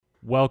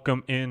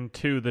Welcome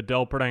into the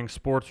Delperdang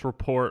Sports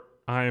Report.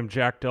 I am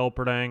Jack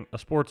Delperdang, a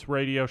sports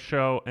radio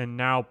show and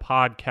now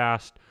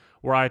podcast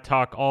where I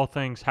talk all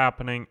things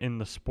happening in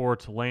the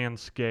sports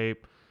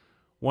landscape.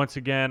 Once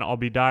again, I'll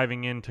be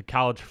diving into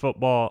college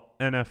football,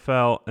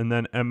 NFL, and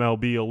then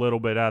MLB a little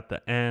bit at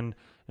the end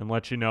and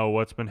let you know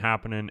what's been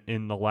happening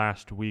in the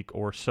last week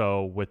or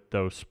so with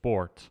those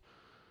sports.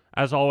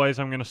 As always,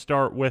 I'm going to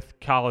start with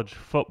college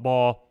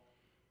football.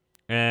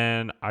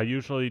 And I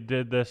usually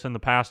did this in the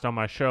past on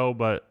my show,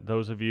 but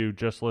those of you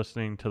just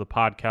listening to the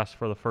podcast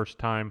for the first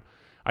time,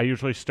 I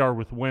usually start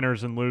with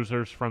winners and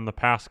losers from the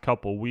past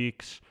couple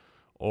weeks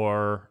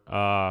or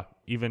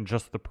even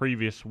just the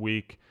previous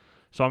week.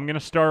 So I'm going to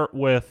start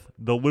with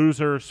the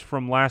losers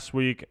from last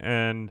week,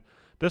 and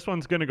this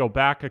one's going to go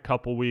back a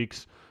couple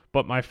weeks,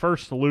 but my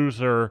first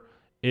loser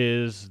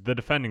is the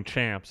defending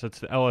champs. It's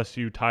the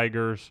LSU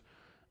Tigers.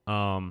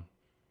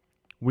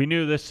 We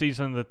knew this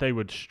season that they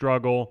would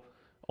struggle,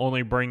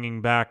 only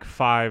bringing back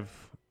 5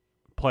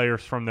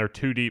 players from their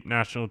two-deep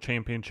national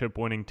championship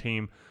winning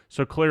team,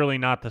 so clearly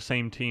not the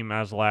same team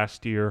as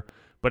last year.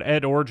 But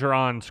Ed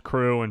Orgeron's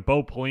crew and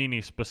Bo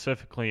Pelini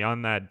specifically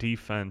on that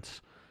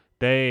defense,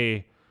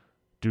 they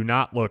do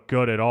not look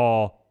good at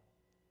all.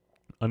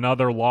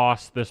 Another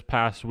loss this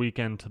past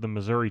weekend to the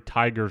Missouri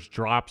Tigers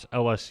drops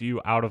LSU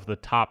out of the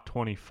top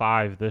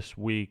 25 this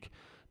week.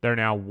 They're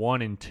now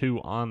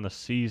 1-2 on the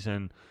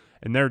season.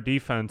 And their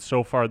defense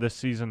so far this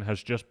season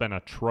has just been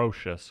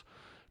atrocious.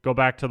 Go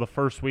back to the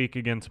first week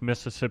against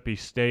Mississippi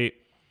State.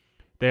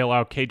 They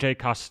allowed KJ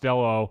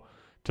Costello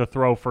to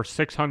throw for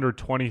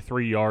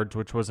 623 yards,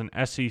 which was an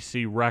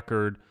SEC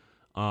record.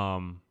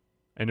 And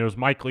it was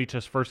Mike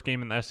Leach's first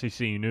game in the SEC.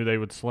 You knew they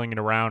would sling it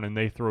around, and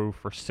they threw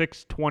for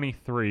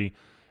 623,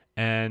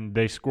 and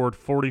they scored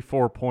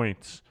 44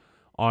 points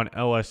on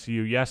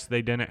LSU. Yes,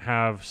 they didn't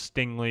have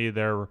Stingley,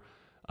 their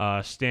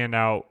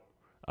standout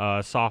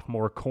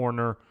sophomore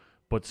corner,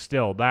 but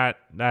still,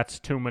 that's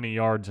too many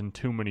yards and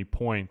too many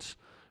points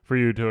for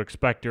you to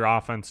expect your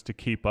offense to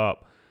keep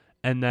up.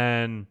 And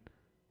then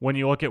when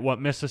you look at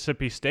what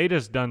Mississippi State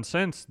has done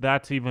since,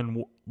 that's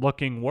even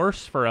looking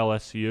worse for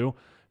LSU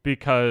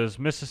because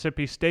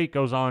Mississippi State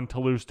goes on to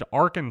lose to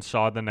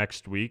Arkansas the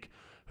next week,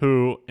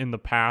 who in the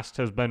past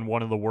has been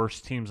one of the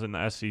worst teams in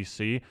the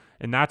SEC,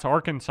 and that's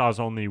Arkansas's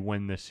only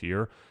win this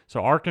year.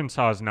 So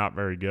Arkansas is not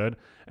very good.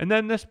 And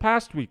then this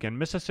past weekend,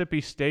 Mississippi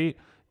State,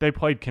 they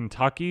played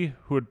Kentucky,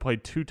 who had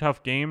played 2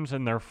 tough games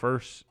in their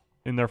first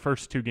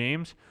 2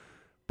 games.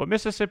 But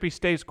Mississippi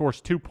State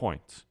scores 2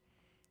 points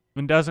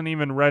and doesn't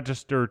even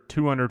register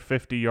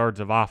 250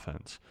 yards of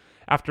offense.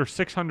 After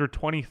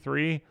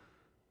 623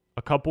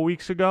 a couple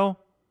weeks ago,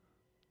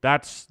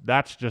 that's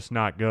just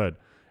not good.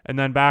 And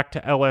then back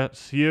to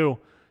LSU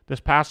this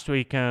past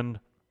weekend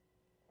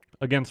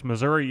against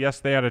Missouri. Yes,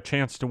 they had a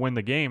chance to win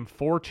the game.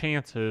 4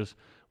 chances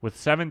with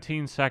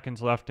 17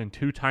 seconds left and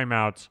 2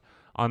 timeouts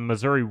on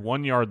Missouri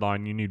 1-yard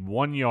line. You need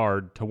 1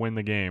 yard to win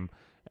the game,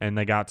 and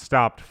they got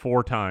stopped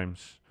 4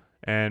 times.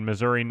 And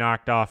Missouri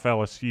knocked off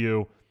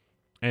LSU.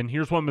 And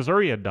here's what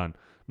Missouri had done.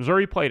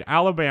 Missouri played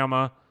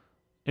Alabama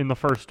in the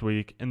first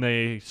week, and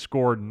they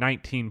scored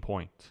 19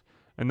 points.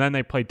 And then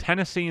they played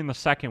Tennessee in the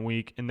second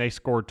week, and they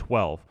scored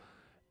 12.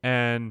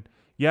 And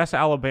yes,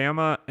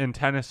 Alabama and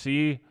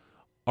Tennessee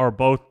are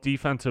both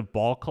defensive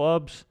ball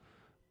clubs,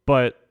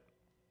 but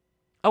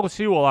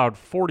LSU allowed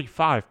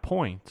 45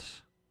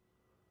 points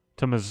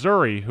to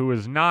Missouri, who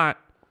is not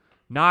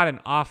an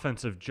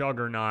offensive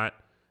juggernaut,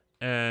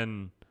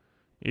 and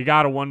you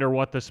got to wonder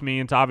what this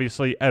means.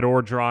 Obviously, Ed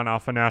Orgeron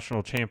off a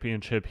national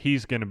championship,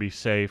 he's going to be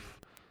safe.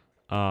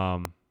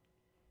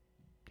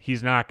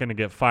 He's not going to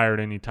get fired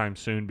anytime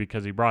soon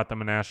because he brought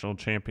them a national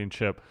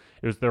championship.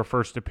 It was their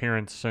first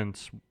appearance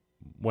since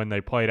when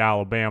they played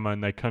Alabama,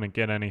 and they couldn't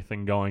get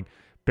anything going.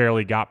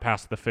 Barely got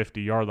past the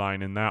 50-yard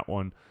line in that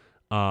one.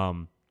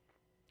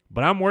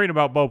 But I'm worried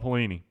about Bo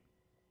Pelini.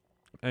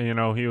 You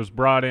know, he was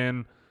brought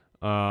in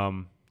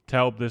to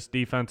help this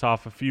defense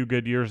off a few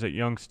good years at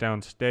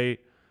Youngstown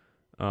State,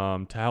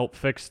 to help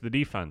fix the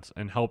defense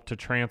and help to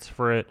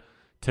transfer it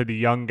to the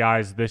young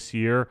guys this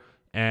year,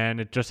 and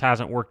it just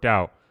hasn't worked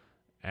out.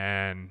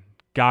 And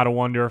got to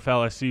wonder if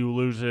LSU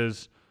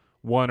loses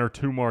 1 or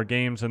 2 more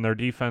games and their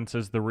defense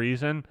is the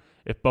reason,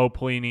 if Bo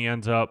Pelini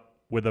ends up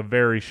with a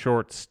very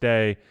short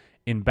stay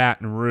in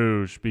Baton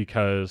Rouge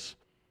because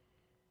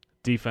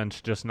defense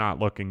just not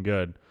looking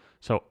good.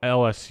 So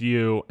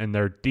LSU and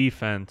their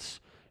defense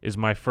is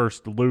my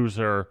first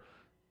loser,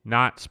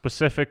 not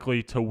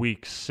specifically to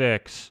week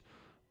 6,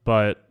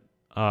 but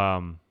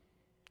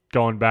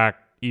going back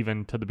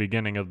even to the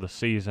beginning of the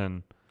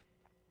season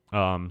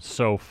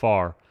so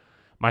far.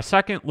 My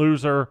second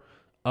loser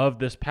of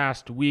this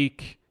past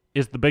week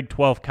is the Big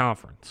 12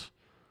 Conference.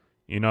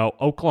 You know,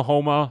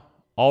 Oklahoma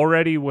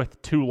already with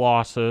 2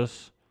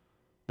 losses.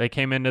 They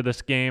came into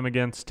this game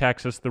against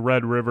Texas, the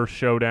Red River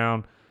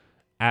Showdown,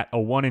 at a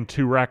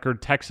 1-2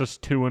 record. Texas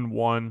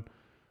 2-1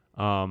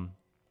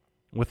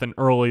 with an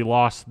early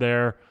loss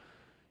there.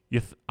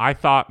 I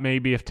thought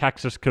maybe if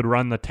Texas could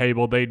run the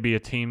table, they'd be a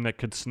team that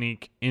could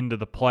sneak into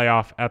the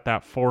playoff at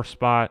that 4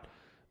 spot.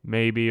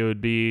 Maybe it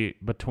would be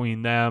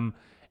between them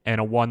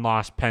and a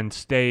 1-loss Penn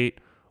State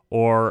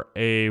or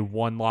a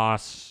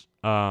 1-loss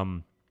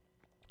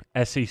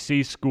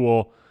SEC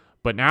school.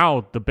 But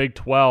now the Big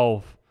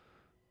 12,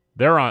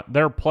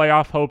 their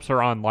playoff hopes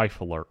are on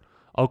life alert.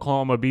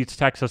 Oklahoma beats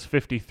Texas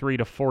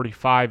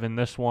 53-45 in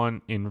this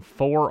one in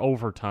 4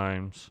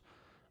 overtimes.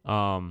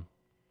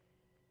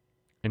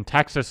 And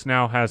Texas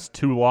now has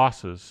 2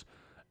 losses.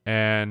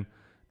 And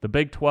the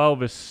Big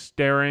 12 is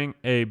staring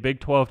a Big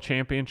 12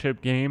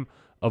 championship game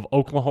of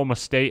Oklahoma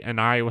State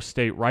and Iowa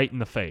State right in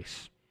the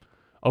face.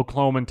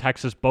 Oklahoma and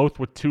Texas both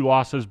with 2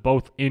 losses,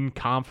 both in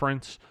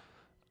conference.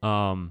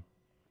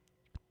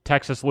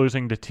 Texas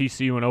losing to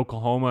TCU and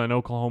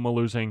Oklahoma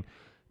losing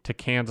to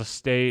Kansas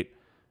State.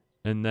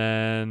 And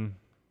then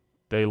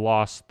they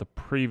lost the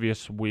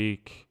previous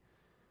week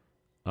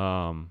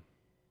to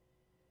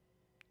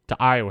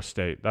Iowa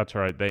State. That's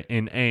right.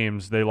 In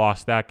Ames, they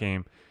lost that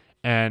game.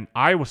 And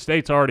Iowa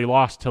State's already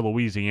lost to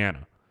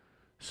Louisiana.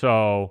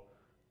 So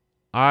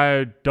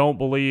I don't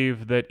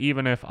believe that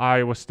even if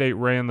Iowa State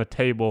ran the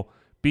table,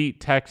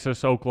 beat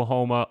Texas,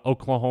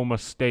 Oklahoma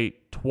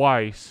State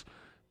twice,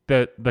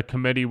 that the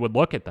committee would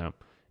look at them.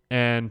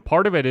 And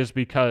part of it is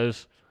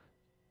because,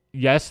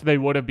 yes, they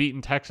would have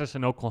beaten Texas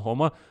and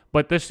Oklahoma,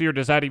 but this year,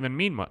 does that even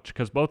mean much?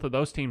 Because both of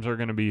those teams are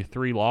going to be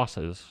 3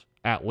 losses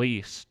at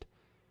least.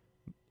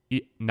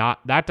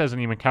 That doesn't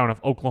even count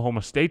if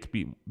Oklahoma State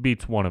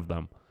beats one of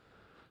them.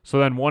 So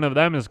then one of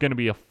them is going to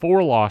be a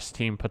 4-loss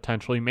team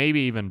potentially, maybe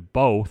even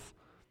both.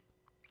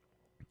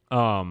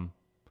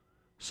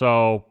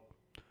 So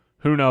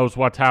who knows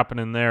what's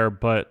happening there?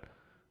 But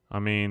I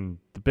mean,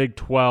 the Big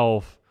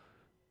 12,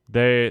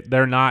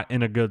 they're not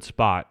in a good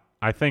spot.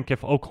 I think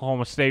if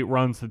Oklahoma State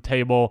runs the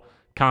table,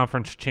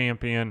 conference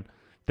champion,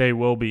 they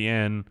will be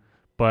in.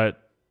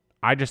 But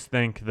I just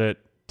think that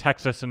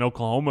Texas and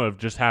Oklahoma have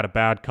just had a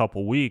bad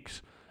couple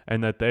weeks,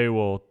 and that they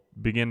will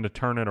begin to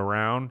turn it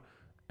around,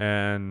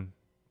 and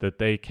that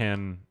they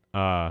can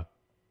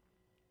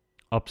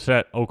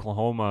upset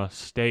Oklahoma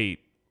State,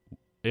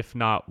 if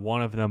not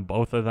one of them,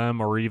 both of them,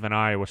 or even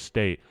Iowa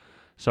State.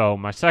 So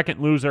my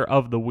second loser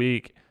of the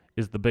week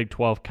is the Big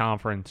 12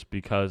 Conference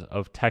because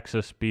of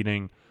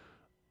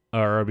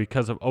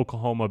because of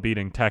Oklahoma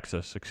beating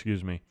Texas,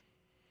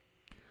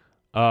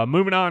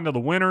 Moving on to the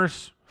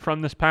winners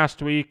from this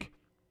past week.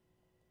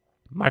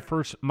 My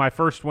first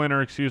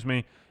winner,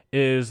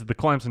 is the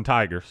Clemson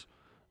Tigers.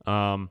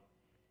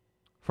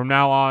 From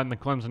now on, the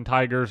Clemson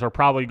Tigers are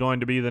probably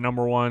going to be the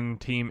number 1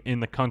 team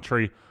in the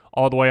country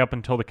all the way up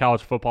until the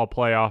college football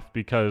playoff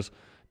because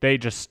they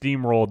just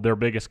steamrolled their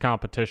biggest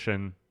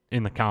competition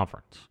in the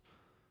conference.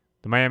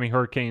 The Miami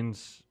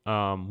Hurricanes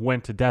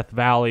went to Death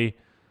Valley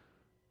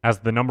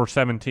as the number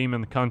 7 team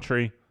in the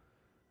country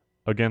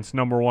against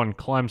number 1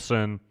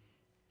 Clemson,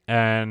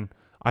 and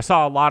I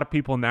saw a lot of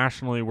people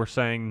nationally were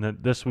saying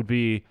that this would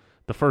be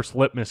the first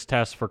litmus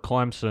test for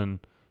Clemson,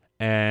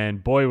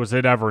 and boy, was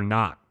it ever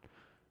not.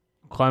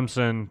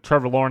 Clemson,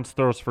 Trevor Lawrence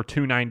throws for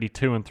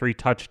 292 and 3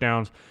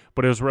 touchdowns,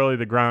 but it was really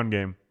the ground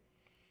game.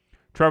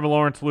 Trevor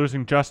Lawrence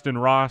losing Justin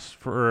Ross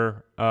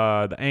for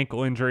the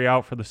ankle injury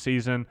out for the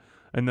season,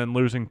 and then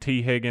losing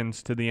T.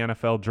 Higgins to the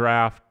NFL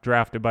draft,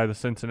 drafted by the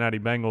Cincinnati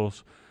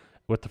Bengals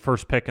with the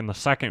first pick in the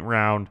 2nd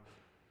round.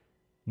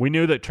 We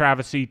knew that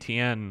Travis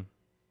Etienne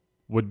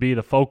would be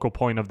the focal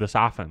point of this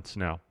offense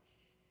now.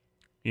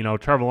 You know,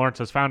 Trevor Lawrence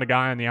has found a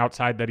guy on the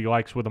outside that he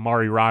likes with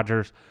Amari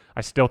Rodgers.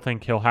 I still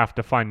think he'll have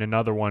to find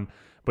another one.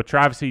 But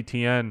Travis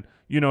Etienne,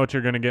 you know what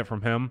you're going to get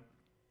from him.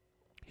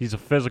 He's a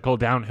physical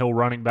downhill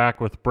running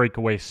back with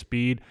breakaway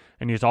speed,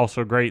 and he's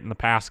also great in the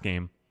pass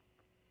game.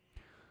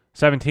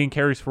 17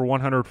 carries for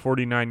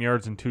 149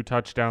 yards and 2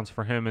 touchdowns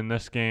for him in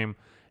this game,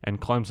 and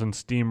Clemson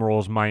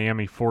steamrolls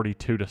Miami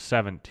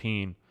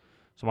 42-17.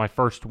 So my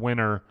first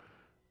winner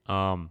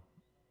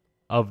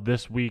of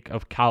this week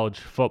of college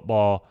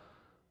football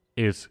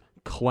is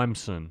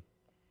Clemson.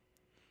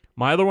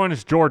 My other one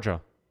is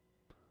Georgia.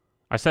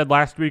 I said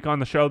last week on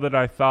the show that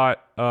I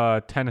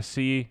thought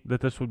Tennessee, that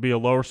this would be a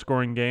lower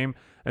scoring game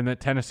and that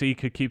Tennessee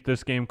could keep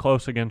this game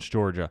close against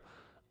Georgia.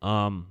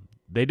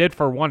 They did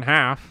for one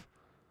half.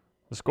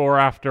 The score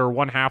after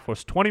one half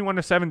was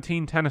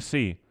 21-17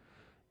 Tennessee.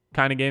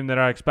 Kind of game that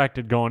I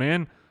expected going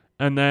in.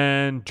 And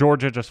then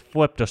Georgia just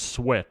flipped a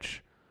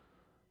switch.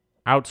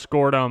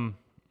 Outscored them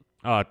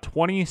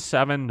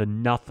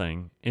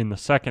 27-0 in the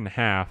second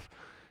half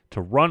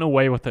to run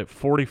away with it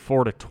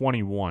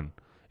 44-21.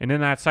 And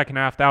in that second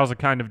half, that was the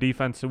kind of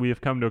defense that we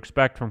have come to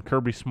expect from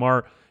Kirby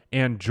Smart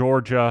and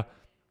Georgia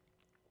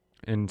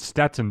and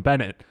Stetson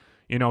Bennett.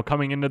 You know,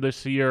 coming into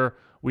this year,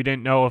 we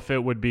didn't know if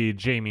it would be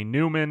Jamie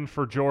Newman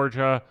for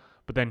Georgia,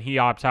 but then he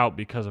opts out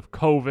because of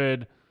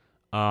COVID.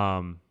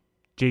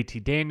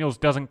 JT Daniels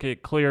doesn't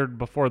get cleared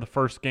before the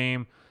first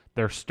game.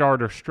 Their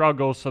starter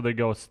struggles, so they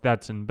go with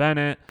Stetson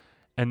Bennett.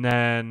 And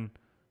then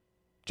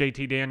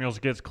JT Daniels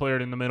gets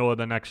cleared in the middle of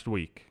the next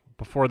week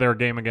before their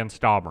game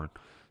against Auburn.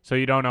 So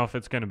you don't know if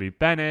it's going to be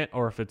Bennett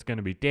or if it's going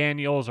to be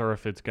Daniels or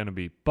if it's going to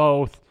be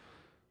both.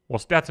 Well,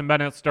 Stetson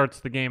Bennett starts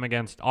the game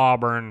against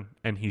Auburn,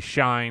 and he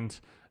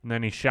shines. And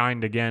then he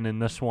shined again in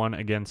this one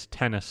against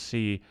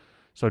Tennessee.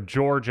 So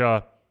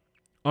Georgia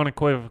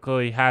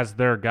unequivocally has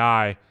their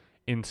guy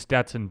in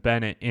Stetson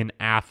Bennett in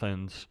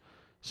Athens.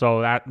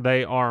 So that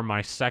they are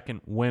my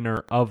second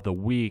winner of the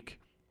week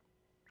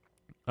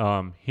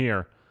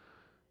here.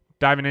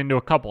 Diving into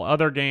a couple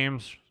other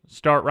games,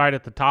 start right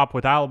at the top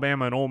with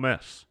Alabama and Ole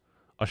Miss.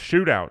 A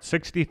shootout,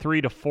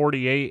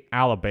 63-48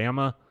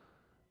 Alabama.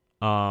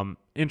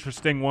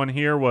 Interesting one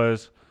here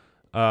was,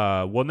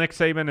 Nick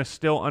Saban is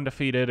still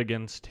undefeated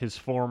against his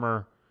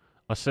former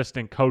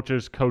assistant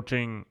coaches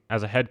coaching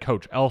as a head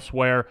coach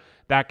elsewhere.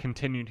 That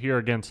continued here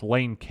against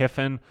Lane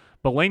Kiffin.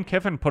 But Lane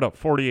Kiffin put up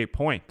 48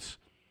 points.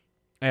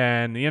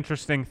 And the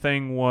interesting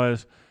thing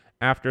was,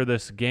 after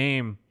this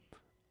game,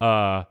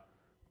 Dylan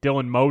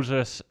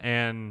Moses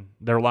and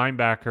their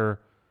linebacker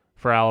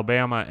for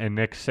Alabama and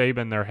Nick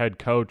Saban, their head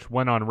coach,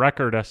 went on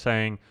record as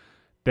saying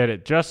that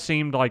it just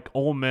seemed like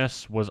Ole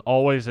Miss was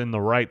always in the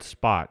right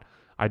spot.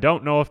 I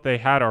don't know if they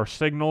had our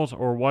signals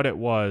or what it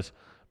was,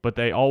 but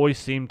they always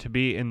seemed to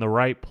be in the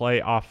right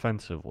play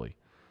offensively.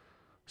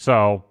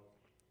 So,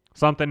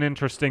 something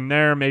interesting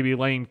there. Maybe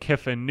Lane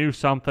Kiffin knew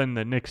something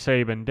that Nick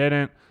Saban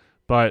didn't,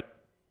 but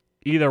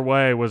either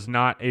way was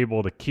not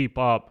able to keep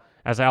up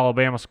as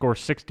Alabama scores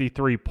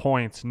 63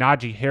 points.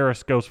 Najee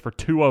Harris goes for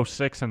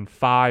 206 and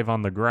 5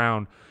 on the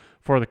ground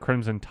for the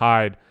Crimson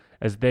Tide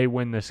as they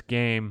win this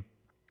game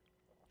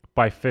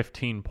by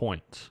 15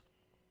 points.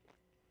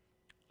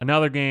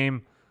 Another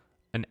game,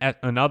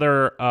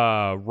 another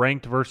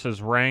ranked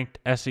versus ranked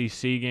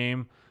SEC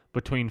game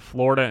between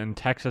Florida and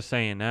Texas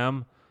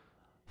A&M.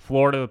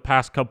 Florida the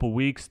past couple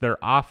weeks, their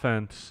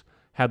offense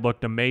had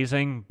looked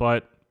amazing,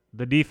 but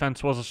the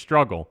defense was a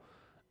struggle.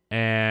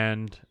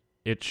 And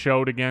it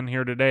showed again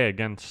here today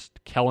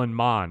against Kellen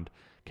Mond.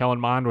 Kellen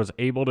Mond was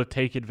able to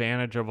take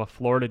advantage of a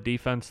Florida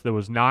defense that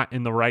was not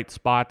in the right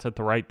spots at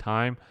the right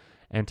time,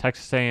 and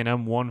Texas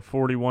A&M won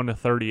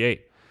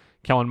 41-38.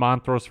 Kellen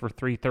Mond throws for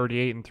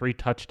 338 and 3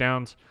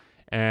 touchdowns,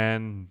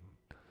 and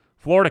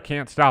Florida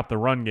can't stop the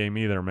run game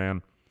either,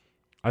 man.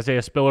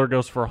 Isaiah Spiller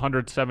goes for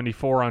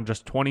 174 on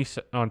just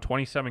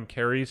 27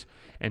 carries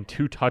and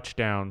 2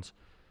 touchdowns,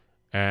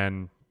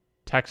 and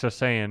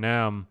Texas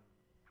A&M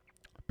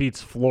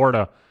beats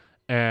Florida.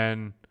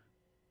 And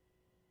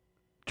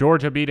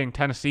Georgia beating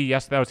Tennessee,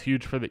 yes, that was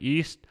huge for the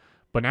East,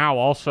 but now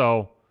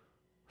also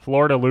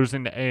Florida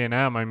losing to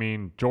A&M. I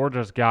mean,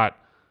 Georgia's got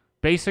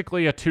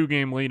basically a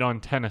 2-game lead on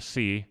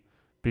Tennessee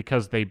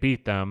because they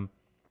beat them.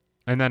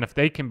 And then if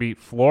they can beat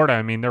Florida,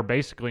 I mean, they're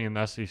basically in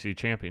the SEC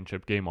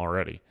championship game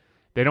already.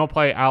 They don't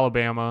play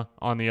Alabama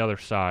on the other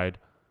side.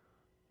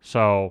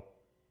 So,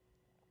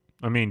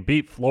 I mean,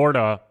 beat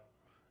Florida,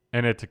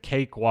 and it's a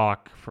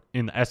cakewalk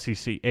in the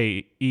SEC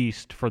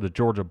East for the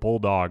Georgia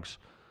Bulldogs.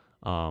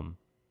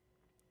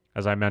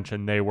 As I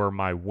mentioned, they were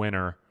my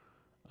winner,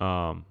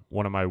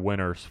 one of my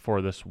winners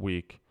for this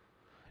week.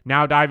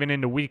 Now diving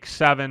into Week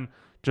 7,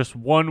 just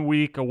 1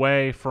 week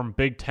away from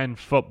Big Ten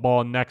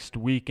football next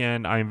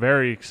weekend. I'm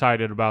very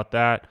excited about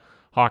that.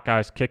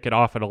 Hawkeyes kick it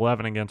off at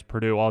 11 against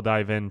Purdue. I'll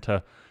dive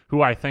into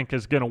who I think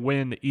is going to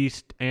win the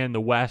East and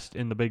the West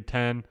in the Big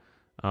Ten.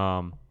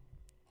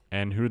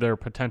 And who their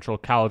potential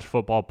college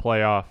football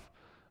playoff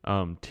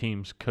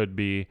teams could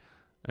be,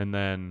 and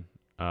then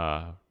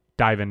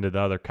dive into the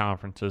other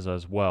conferences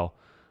as well.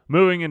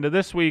 Moving into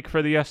this week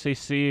for the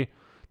SEC,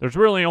 there's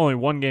really only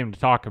one game to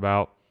talk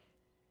about,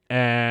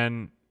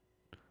 and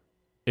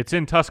it's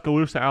in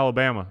Tuscaloosa,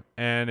 Alabama,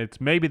 and it's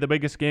maybe the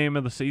biggest game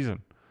of the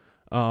season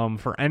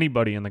for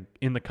anybody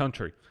in the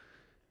country.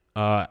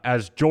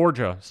 As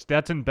Georgia,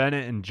 Stetson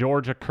Bennett and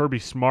Georgia, Kirby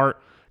Smart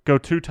go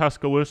to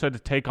Tuscaloosa to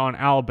take on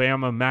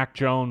Alabama, Mac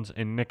Jones,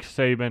 and Nick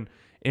Saban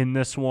in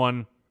this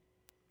one.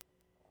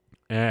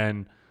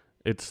 And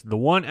it's the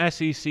one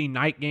SEC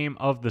night game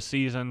of the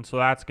season, so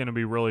that's going to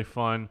be really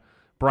fun.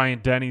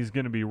 Bryant Denny's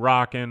going to be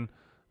rocking.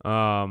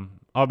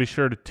 I'll be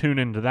sure to tune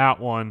into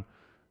that one.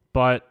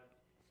 But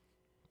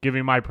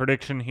giving my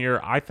prediction here,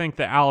 I think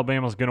that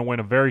Alabama's going to win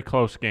a very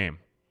close game.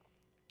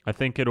 I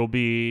think it'll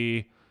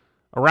be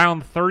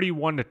around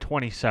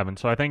 31-27.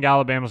 So I think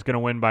Alabama's going to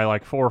win by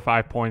like 4 or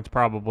 5 points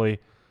probably.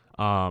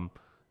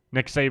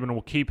 Nick Saban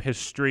will keep his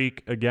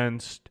streak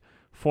against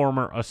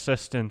former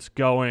assistants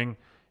going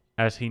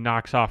as he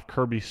knocks off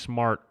Kirby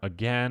Smart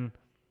again.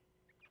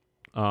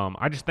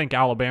 I just think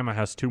Alabama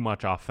has too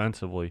much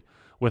offensively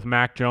with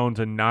Mac Jones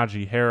and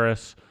Najee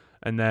Harris.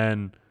 And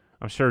then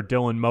I'm sure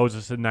Dylan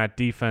Moses in that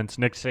defense.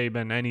 Nick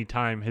Saban,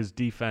 anytime his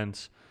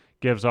defense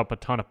gives up a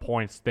ton of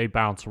points, they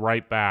bounce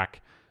right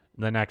back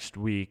the next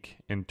week,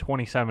 and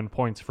 27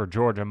 points for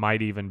Georgia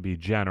might even be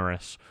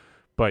generous.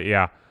 But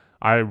yeah,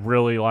 I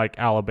really like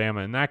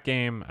Alabama in that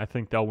game. I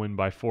think they'll win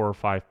by 4 or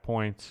 5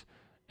 points,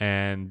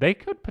 and they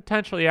could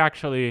potentially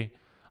actually,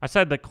 I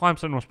said that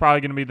Clemson was probably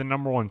going to be the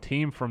number 1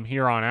 team from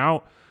here on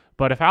out,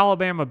 but if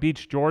Alabama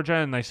beats Georgia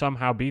and they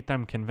somehow beat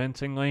them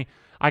convincingly,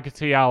 I could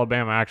see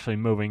Alabama actually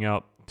moving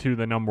up to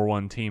the number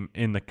one team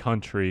in the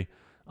country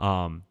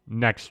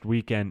next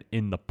weekend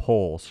in the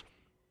polls.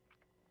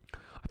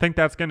 I think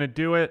that's going to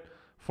do it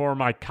for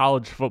my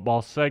college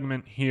football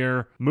segment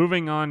here.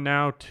 Moving on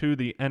now to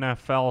the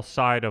NFL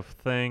side of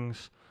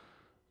things.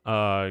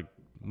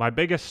 My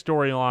biggest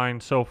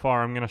storyline so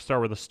far, I'm going to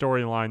start with a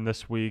storyline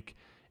this week,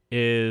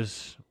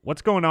 is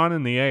what's going on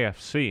in the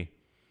AFC.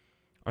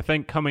 I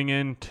think coming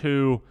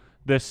into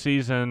this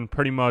season,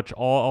 pretty much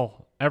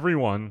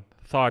everyone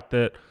thought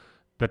that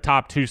the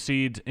top two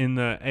seeds in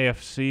the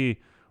AFC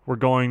were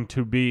going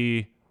to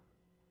be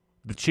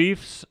the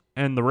Chiefs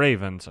and the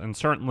Ravens, and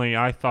certainly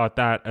I thought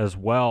that as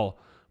well.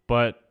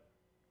 But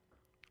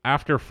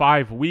after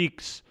 5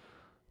 weeks,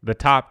 the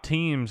top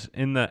teams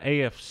in the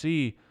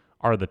AFC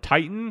are the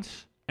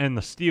Titans and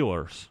the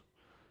Steelers,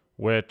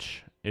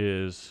 which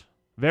is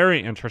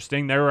very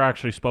interesting. They were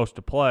actually supposed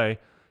to play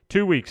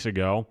 2 weeks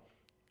ago,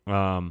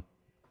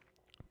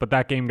 but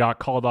that game got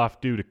called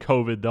off due to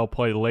COVID. They'll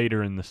play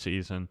later in the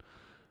season.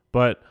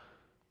 But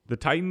the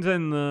Titans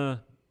and the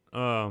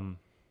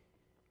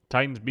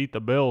Titans beat the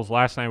Bills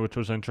last night, which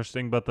was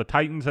interesting. But the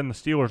Titans and the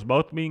Steelers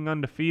both being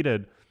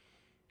undefeated.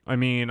 I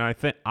mean,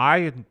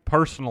 I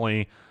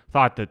personally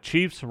thought that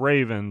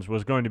Chiefs-Ravens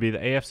was going to be the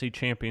AFC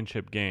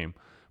Championship game.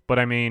 But,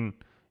 I mean,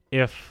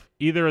 if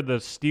either the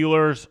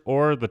Steelers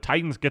or the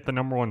Titans get the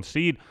number one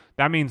seed,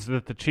 that means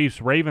that the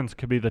Chiefs-Ravens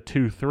could be the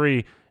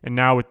 2-3. And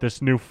now with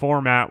this new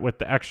format with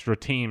the extra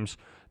teams,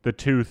 the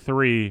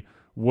 2-3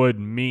 would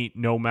meet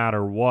no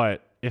matter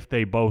what if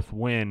they both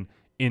win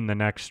in the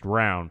next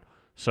round.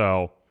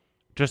 So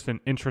just an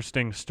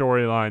interesting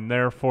storyline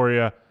there for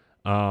you.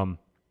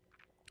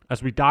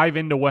 As we dive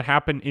into what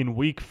happened in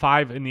Week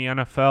 5 in the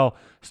NFL,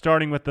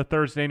 starting with the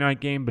Thursday night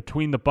game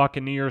between the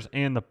Buccaneers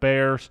and the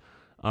Bears,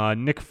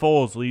 Nick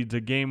Foles leads a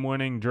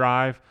game-winning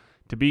drive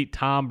to beat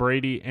Tom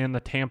Brady and the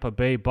Tampa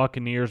Bay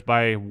Buccaneers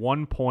by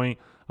 1 point.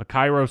 A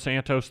Cairo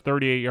Santos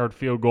 38-yard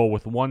field goal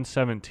with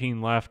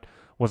 1:17 left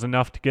was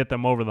enough to get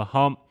them over the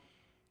hump.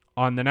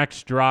 On the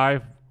next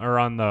drive, or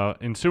on the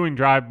ensuing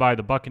drive by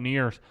the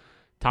Buccaneers,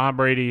 Tom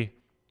Brady,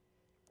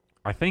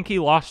 I think he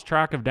lost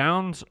track of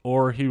downs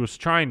or he was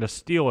trying to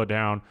steal a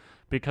down,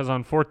 because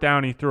on 4th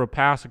down he threw a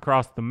pass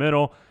across the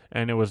middle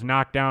and it was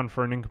knocked down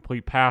for an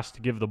incomplete pass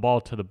to give the ball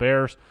to the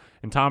Bears.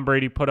 And Tom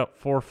Brady put up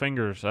 4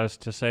 fingers as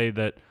to say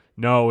that,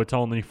 no, it's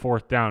only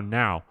 4th down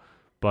now.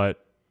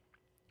 But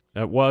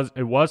it was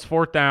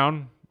 4th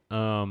down,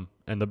 and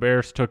the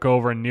Bears took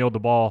over and kneeled the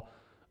ball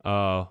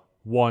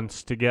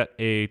once to get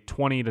a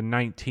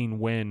 20-19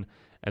 win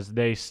as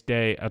they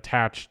stay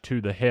attached to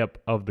the hip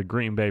of the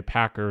Green Bay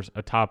Packers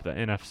atop the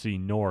NFC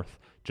North,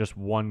 just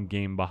 1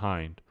 game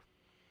behind.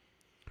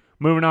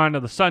 Moving on to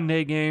the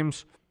Sunday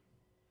games,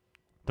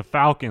 the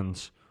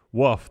Falcons,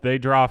 they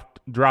dropped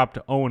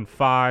to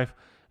 0-5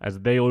 as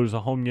they lose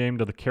a home game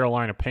to the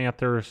Carolina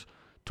Panthers,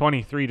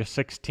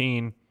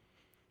 23-16.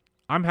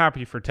 I'm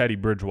happy for Teddy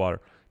Bridgewater.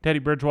 Teddy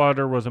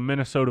Bridgewater was a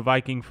Minnesota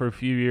Viking for a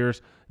few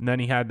years, and then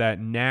he had that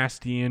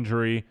nasty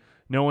injury.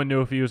 No one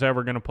knew if he was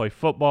ever going to play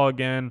football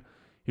again.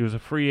 He was a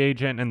free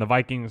agent, and the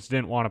Vikings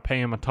didn't want to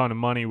pay him a ton of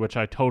money, which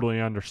I totally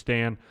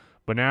understand.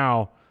 But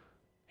now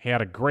he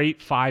had a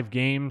great 5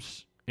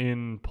 games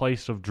in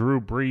place of Drew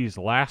Brees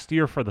last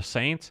year for the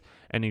Saints,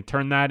 and he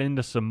turned that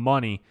into some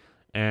money.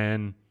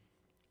 And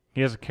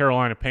he has the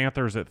Carolina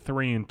Panthers at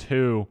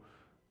 3-2,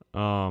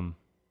 and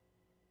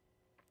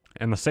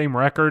the same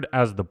record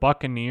as the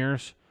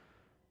Buccaneers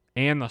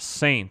and the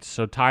Saints.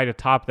 So tied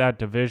atop that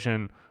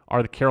division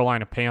are the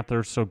Carolina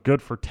Panthers. So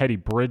good for Teddy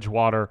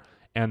Bridgewater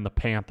and the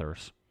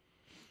Panthers.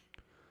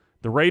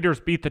 The Raiders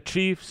beat the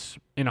Chiefs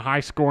in a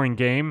high-scoring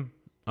game.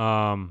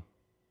 The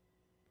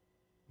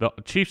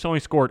Chiefs only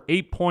scored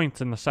 8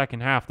 points in the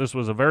second half. This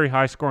was a very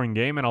high-scoring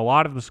game, and a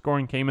lot of the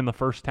scoring came in the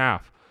first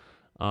half.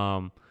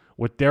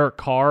 With Derek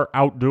Carr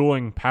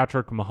outdueling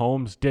Patrick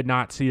Mahomes, did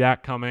not see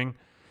that coming.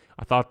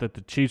 I thought that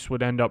the Chiefs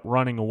would end up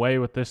running away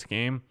with this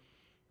game.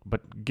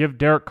 But give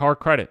Derek Carr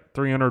credit.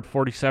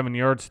 347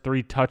 yards,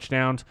 3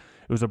 touchdowns.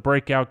 It was a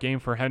breakout game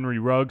for Henry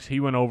Ruggs. He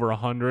went over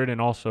 100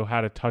 and also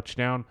had a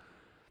touchdown.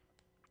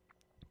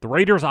 The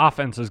Raiders'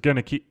 offense is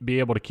going to be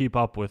able to keep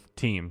up with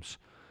teams.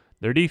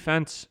 Their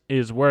defense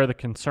is where the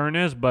concern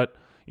is, but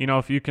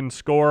if you can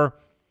score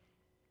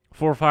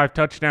 4 or 5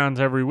 touchdowns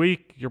every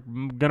week, you're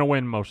going to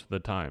win most of the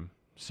time.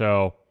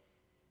 So,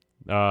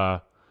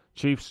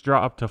 Chiefs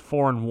dropped to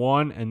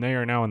 4-1, and they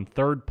are now in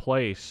 3rd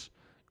place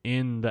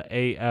in the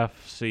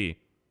AFC.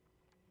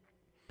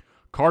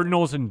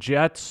 Cardinals and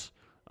Jets.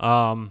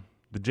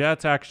 The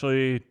Jets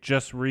actually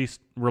just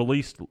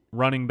released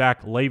running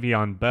back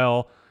Le'Veon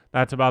Bell.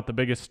 That's about the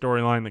biggest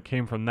storyline that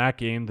came from that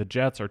game. The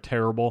Jets are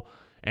terrible,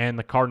 and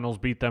the Cardinals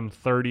beat them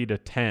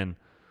 30-10.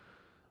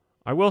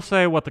 I will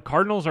say what the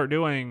Cardinals are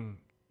doing,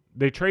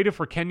 they traded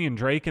for Kenyon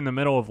Drake in the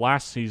middle of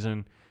last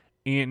season,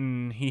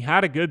 and he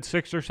had a good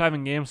 6 or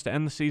 7 games to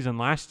end the season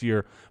last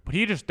year, but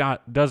he just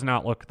does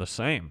not look the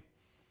same.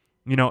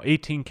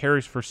 18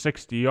 carries for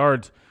 60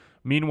 yards.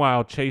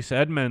 Meanwhile, Chase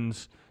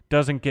Edmonds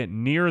doesn't get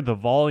near the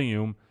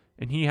volume,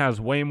 and he has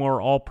way more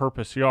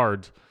all-purpose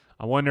yards.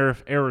 I wonder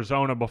if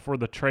Arizona, before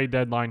the trade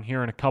deadline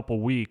here in a couple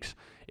weeks,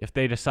 if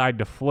they decide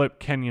to flip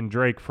Kenyon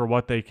Drake for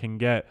what they can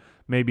get,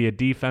 maybe a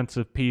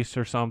defensive piece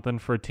or something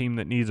for a team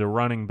that needs a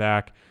running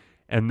back,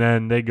 and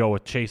then they go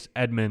with Chase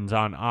Edmonds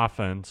on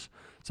offense.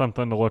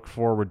 Something to look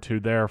forward to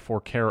there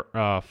for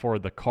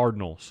the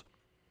Cardinals.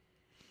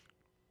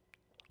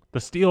 The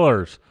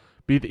Steelers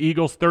beat the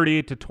Eagles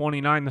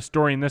 38-29. The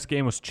story in this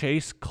game was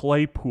Chase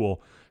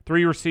Claypool.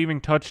 3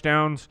 receiving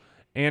touchdowns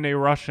and a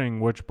rushing,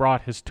 which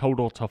brought his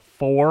total to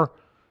 4.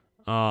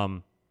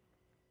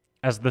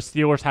 As the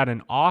Steelers had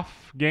an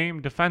off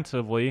game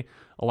defensively,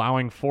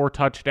 allowing 4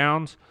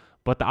 touchdowns,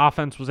 but the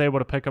offense was able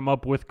to pick him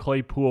up with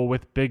Claypool,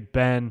 with Big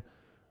Ben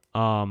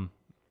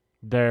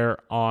there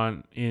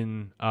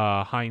in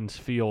Heinz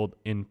Field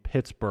in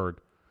Pittsburgh.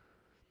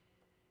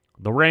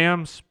 The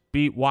Rams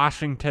beat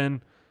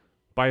Washington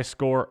by a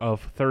score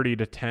of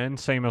 30-10,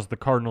 same as the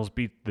Cardinals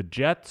beat the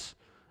Jets.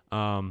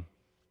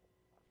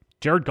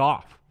 Jared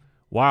Goff.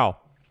 Wow.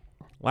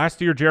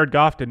 Last year, Jared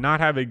Goff did not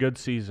have a good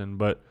season,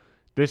 but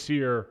this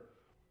year,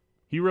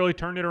 he really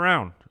turned it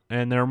around.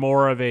 And they're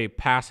more of a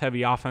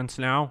pass-heavy offense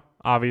now,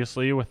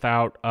 obviously,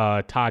 without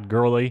Todd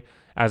Gurley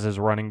as his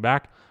running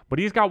back. But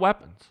he's got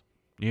weapons.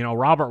 You know,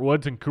 Robert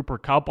Woods and Cooper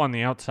Kupp on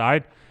the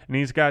outside, and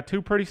he's got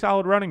 2 pretty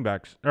solid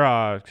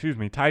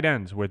tight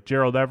ends with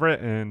Gerald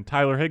Everett and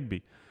Tyler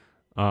Higbee.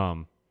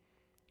 The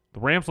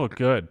Rams look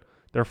good.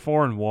 They're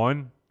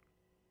 4-1.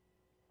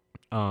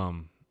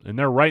 And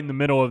they're right in the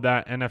middle of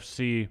that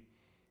NFC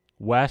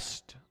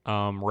West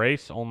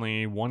race,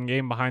 only 1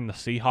 game behind the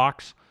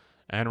Seahawks.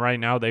 And right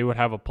now they would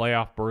have a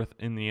playoff berth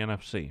in the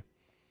NFC.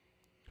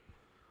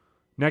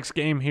 Next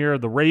game here,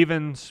 the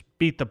Ravens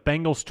beat the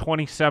Bengals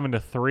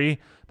 27-3.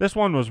 This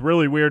one was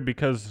really weird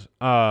because,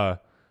 the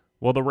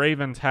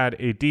Ravens had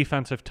a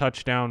defensive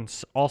touchdown,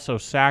 also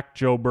sacked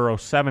Joe Burrow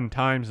 7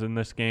 times in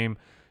this game.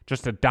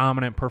 Just a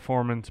dominant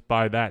performance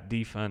by that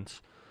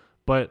defense.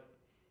 But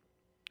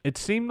it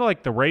seemed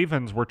like the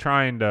Ravens were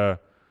trying to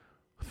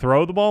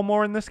throw the ball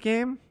more in this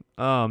game.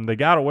 They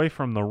got away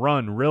from the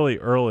run really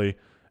early,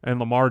 and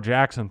Lamar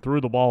Jackson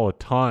threw the ball a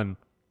ton.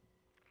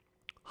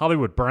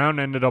 Hollywood Brown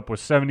ended up with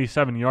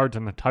 77 yards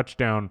and the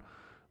touchdown,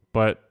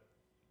 but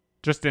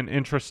just an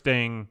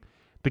interesting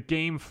 – the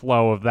game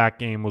flow of that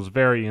game was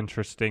very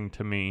interesting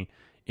to me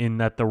in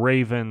that the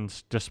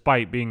Ravens,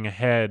 despite being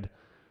ahead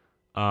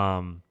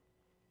 17-0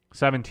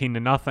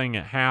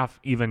 at half,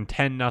 even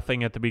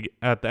 10-0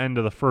 at the end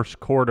of the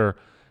first quarter,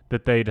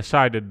 that they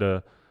decided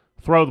to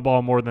throw the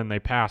ball more than they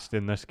passed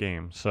in this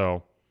game.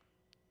 So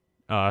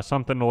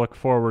something to look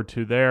forward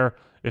to there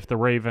if the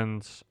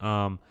Ravens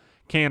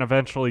can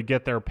eventually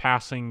get their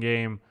passing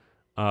game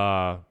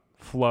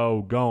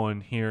flow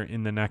going here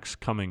in the next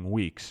coming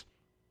weeks.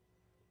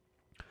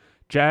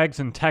 Jags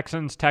and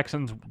Texans.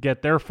 Texans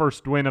get their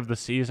first win of the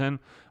season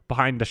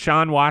behind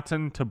Deshaun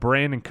Watson to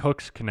Brandon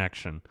Cooks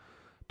connection.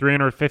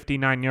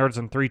 359 yards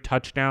and 3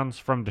 touchdowns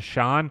from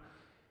Deshaun.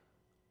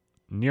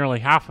 Nearly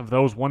half of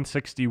those,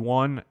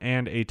 161,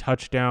 and a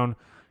touchdown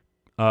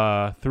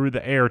through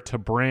the air to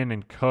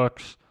Brandon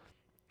Cooks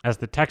as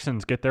the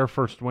Texans get their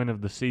first win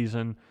of the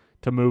season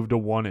to move to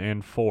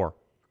 1-4.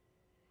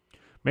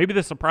 Maybe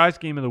the surprise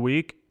game of the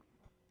week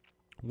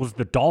was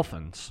the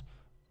Dolphins,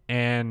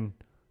 and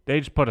they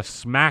just put a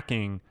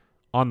smacking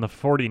on the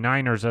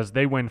 49ers as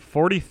they win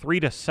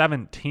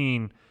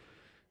 43-17.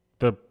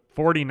 The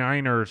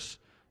 49ers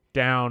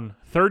down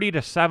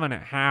 30-7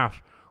 at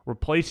half,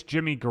 replaced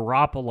Jimmy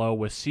Garoppolo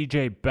with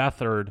C.J.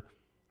 Beathard.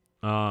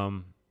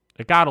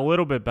 It got a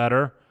little bit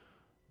better,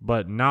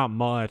 but not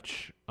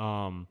much,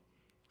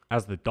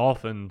 as the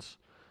Dolphins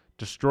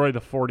destroy the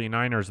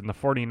 49ers, and the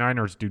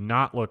 49ers do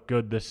not look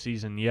good this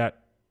season yet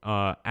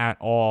at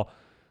all.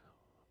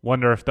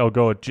 Wonder if they'll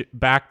go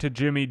back to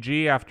Jimmy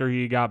G after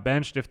he got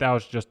benched, if that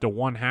was just a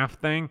one-half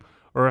thing,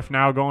 or if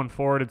now going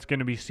forward it's going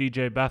to be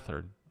C.J.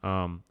 Beathard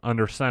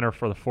under center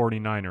for the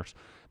 49ers.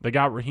 They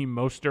got Raheem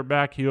Mostert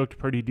back. He looked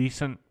pretty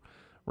decent,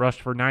 rushed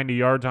for 90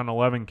 yards on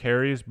 11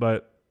 carries,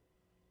 but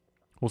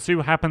we'll see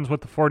what happens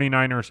with the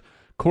 49ers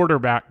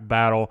quarterback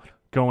battle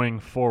going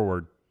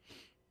forward.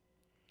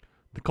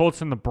 The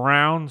Colts and the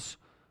Browns.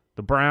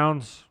 The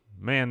Browns,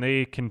 man,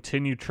 they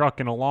continue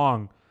trucking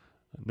along.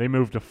 They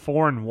moved to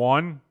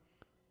 4-1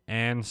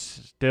 and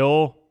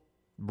still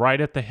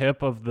right at the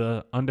hip of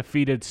the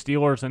undefeated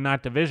Steelers in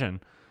that division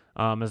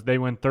as they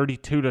win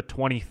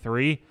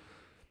 32-23.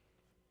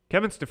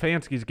 Kevin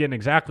Stefanski's getting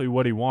exactly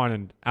what he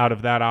wanted out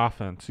of that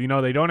offense. You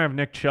know, they don't have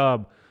Nick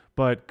Chubb,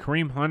 but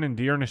Kareem Hunt and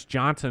Dearness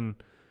Johnson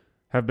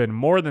have been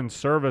more than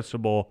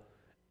serviceable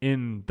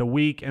in the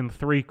week and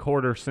 3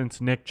 quarters since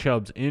Nick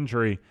Chubb's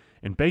injury,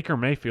 and Baker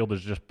Mayfield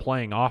is just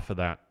playing off of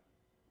that.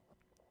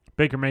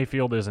 Baker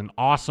Mayfield is an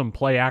awesome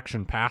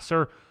play-action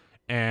passer,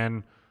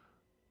 and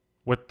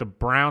with the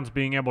Browns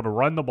being able to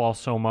run the ball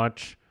so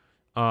much,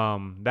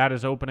 that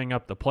is opening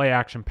up the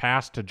play-action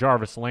pass to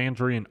Jarvis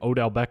Landry and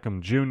Odell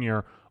Beckham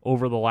Jr.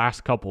 over the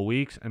last couple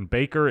weeks, and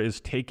Baker is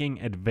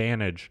taking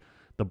advantage.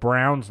 The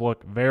Browns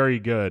look very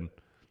good,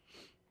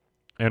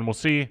 and we'll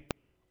see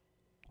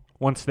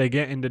once they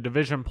get into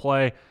division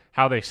play,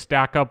 how they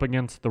stack up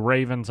against the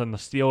Ravens and the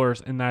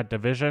Steelers in that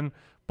division.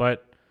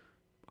 But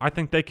I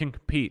think they can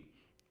compete.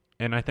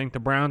 And I think the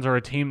Browns are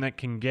a team that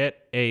can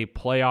get a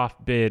playoff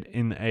bid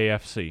in the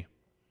AFC.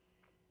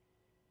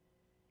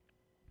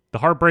 The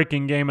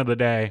heartbreaking game of the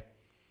day.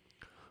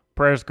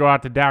 Prayers go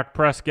out to Dak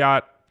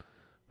Prescott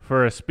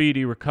for a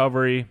speedy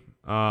recovery,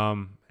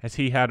 as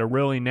he had a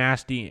really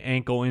nasty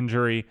ankle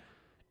injury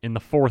in the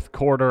fourth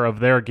quarter of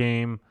their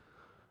game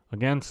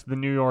against the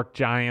New York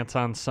Giants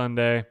on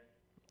Sunday.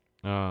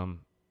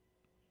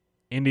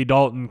 Andy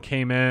Dalton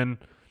came in,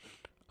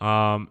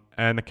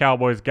 and the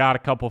Cowboys got a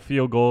couple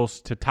field goals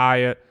to tie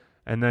it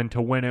and then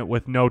to win it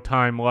with no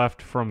time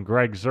left from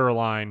Greg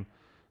Zuerlein,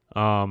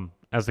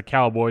 as the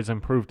Cowboys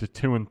improved to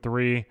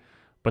 2-3.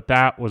 But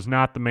that was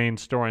not the main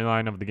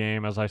storyline of the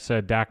game. As I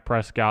said, Dak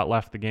Prescott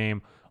left the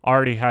game,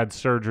 already had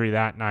surgery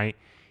that night.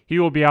 He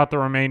will be out the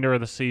remainder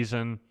of the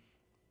season.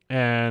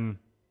 And,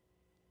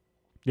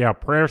 yeah,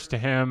 prayers to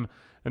him.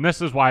 And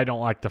this is why I don't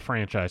like the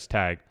franchise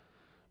tag,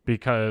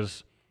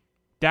 because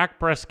Dak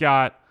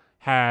Prescott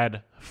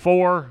had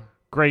 4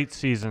 great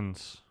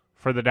seasons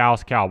for the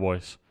Dallas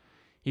Cowboys.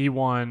 He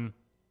won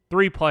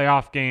 3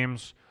 playoff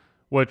games,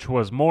 which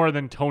was more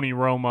than Tony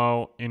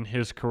Romo in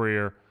his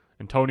career.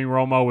 And Tony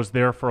Romo was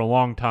there for a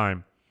long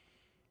time.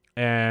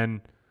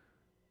 And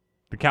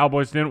the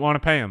Cowboys didn't want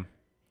to pay him.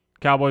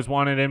 Cowboys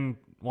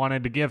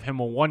wanted to give him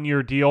a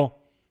 1-year deal,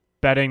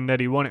 betting that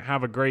he wouldn't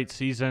have a great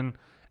season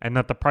and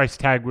that the price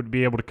tag would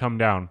be able to come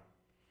down.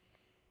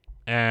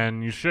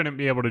 And you shouldn't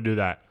be able to do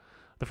that.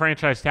 The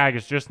franchise tag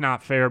is just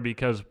not fair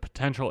because of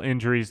potential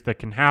injuries that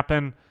can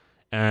happen.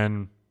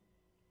 And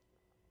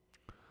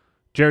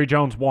Jerry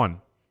Jones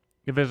won.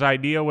 If his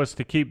idea was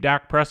to keep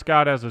Dak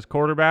Prescott as his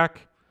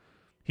quarterback,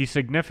 he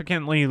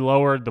significantly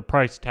lowered the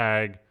price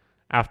tag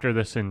after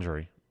this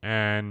injury.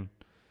 And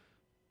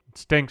it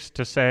stinks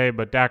to say,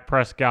 but Dak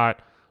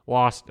Prescott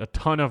lost a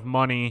ton of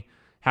money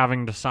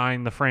having to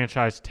sign the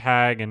franchise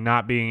tag and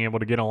not being able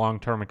to get a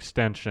long-term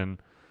extension.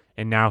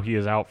 And now he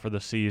is out for the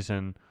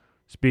season.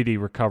 Speedy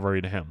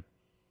recovery to him.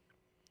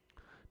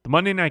 The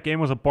Monday night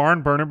game was a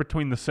barn burner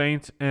between the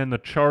Saints and the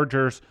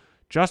Chargers.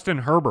 Justin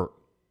Herbert,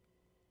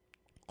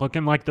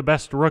 looking like the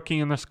best rookie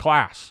in this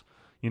class.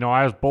 You know,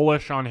 I was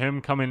bullish on him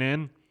coming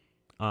in.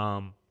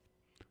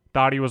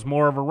 Thought he was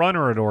more of a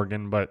runner at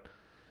Oregon, but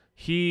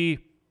I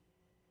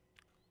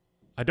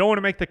don't want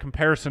to make the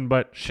comparison,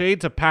 but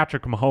shades of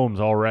Patrick Mahomes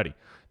already.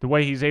 The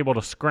way he's able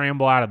to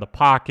scramble out of the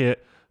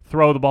pocket,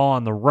 throw the ball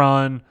on the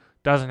run,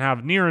 doesn't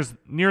have near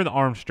the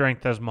arm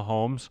strength as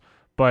Mahomes,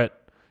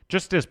 but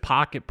just his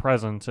pocket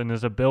presence and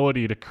his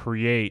ability to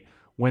create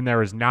when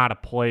there is not a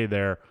play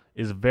there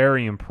is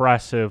very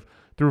impressive.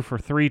 Threw for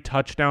 3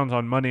 touchdowns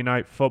on Monday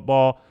Night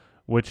Football,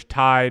 which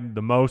tied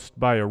the most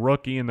by a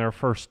rookie in their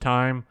first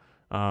time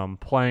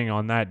playing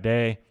on that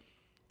day.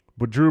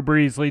 But Drew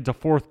Brees leads a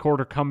fourth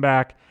quarter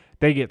comeback.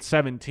 They get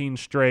 17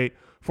 straight,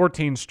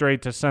 14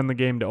 straight to send the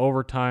game to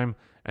overtime,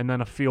 and then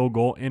a field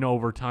goal in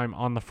overtime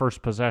on the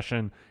first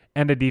possession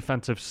and a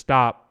defensive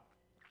stop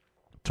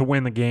to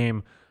win the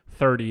game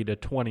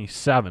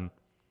 30-27.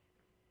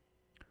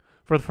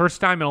 For the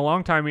first time in a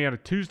long time, we had a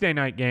Tuesday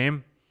night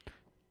game.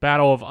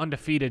 Battle of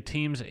undefeated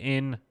teams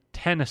in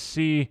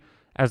Tennessee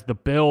as the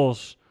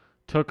Bills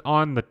took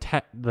on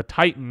the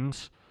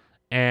Titans.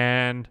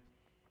 And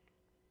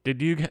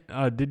did you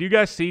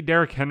guys see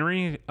Derrick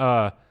Henry?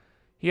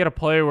 He had a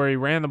play where he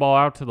ran the ball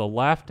out to the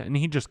left, and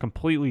he just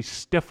completely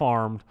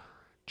stiff-armed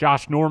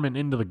Josh Norman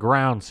into the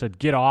ground, said,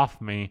 "Get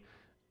off me,"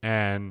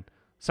 and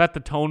set the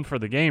tone for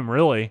the game,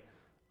 really.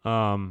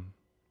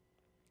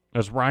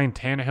 As Ryan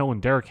Tannehill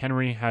and Derrick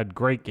Henry had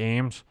great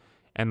games,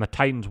 and the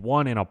Titans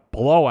won in a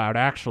blowout,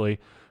 actually,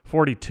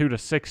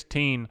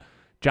 42-16.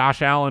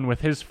 Josh Allen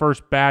with his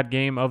first bad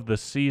game of the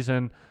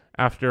season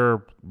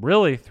after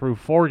really through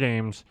 4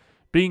 games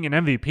being an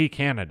MVP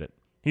candidate.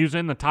 He was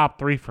in the top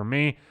 3 for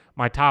me.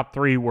 My top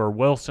 3 were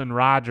Wilson,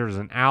 Rodgers,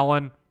 and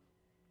Allen.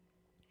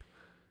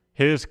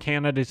 His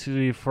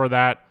candidacy for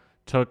that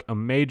took a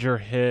major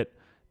hit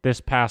this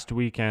past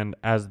weekend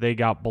as they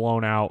got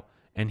blown out,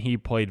 and he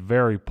played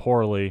very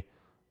poorly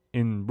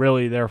in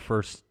really their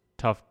first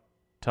tough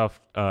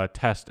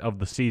test of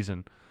the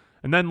season.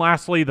 And then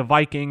lastly, the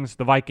Vikings.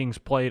 The Vikings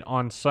played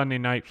on Sunday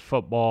Night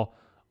Football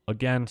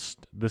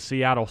against the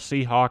Seattle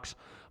Seahawks.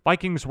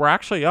 Vikings were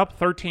actually up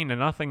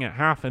 13-0 at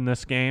half in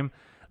this game.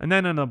 And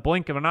then in a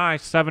blink of an eye,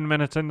 7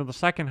 minutes into the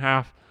second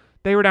half,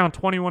 they were down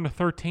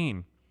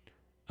 21-13.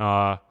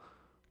 A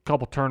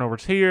couple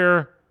turnovers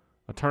here,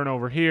 a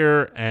turnover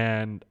here,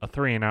 and a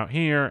 3-and-out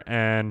here.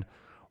 And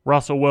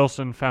Russell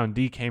Wilson found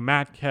DK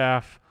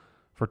Metcalf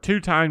for 2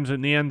 times in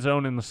the end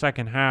zone in the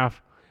second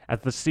half as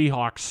the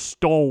Seahawks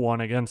stole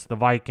one against the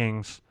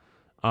Vikings,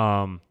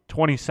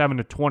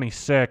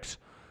 27-26.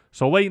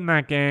 So late in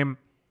that game,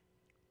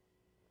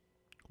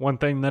 one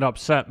thing that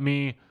upset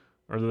me,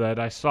 or that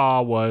I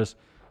saw, was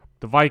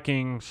the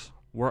Vikings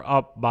were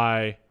up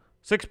by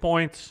 6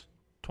 points,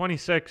 5,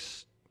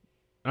 It's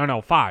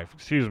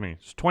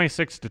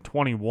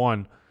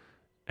 26-21,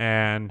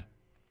 and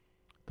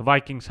The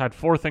Vikings had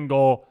 4th and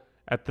goal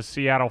at the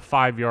Seattle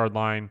 5-yard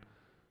line.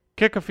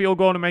 Kick a field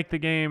goal to make the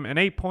game an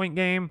 8-point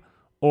game,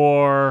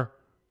 or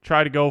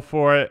try to go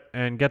for it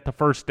and get the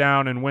first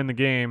down and win the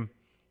game,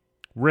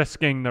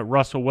 risking that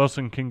Russell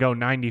Wilson can go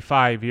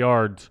 95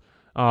 yards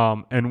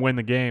and win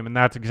the game. And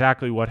that's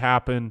exactly what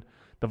happened.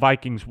 The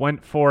Vikings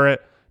went for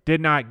it, did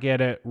not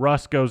get it.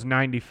 Russ goes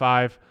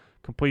 95,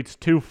 completes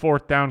 2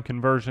 4th-down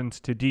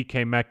conversions to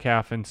DK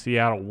Metcalf, and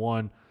Seattle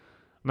won.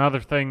 Another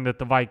thing that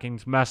the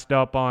Vikings messed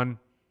up on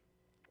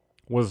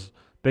was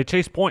they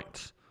chased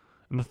points.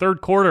 In the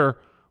third quarter,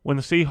 when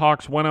the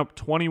Seahawks went up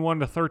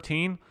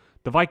 21-13,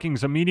 the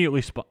Vikings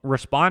immediately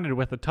responded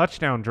with a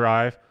touchdown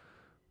drive,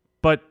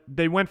 but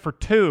they went for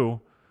 2,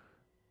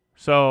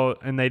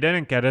 and they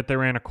didn't get it. They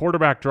ran a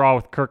quarterback draw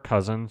with Kirk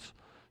Cousins.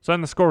 So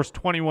then the score was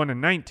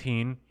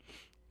 21-19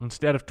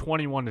 instead of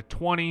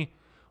 21-20,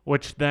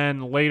 which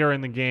then later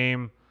in the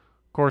game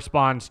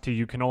corresponds to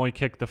you can only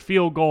kick the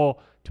field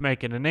goal to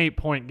make it an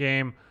 8-point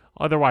game.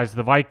 Otherwise,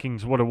 the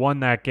Vikings would have won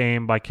that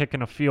game by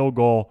kicking a field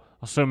goal,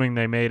 assuming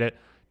they made it,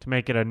 to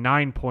make it a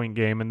 9-point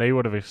game, and they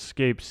would have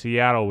escaped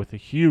Seattle with a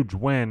huge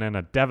win and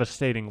a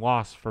devastating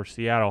loss for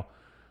Seattle.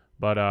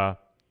 But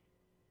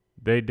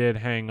they did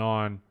hang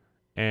on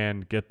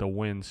and get the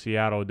win.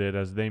 Seattle did,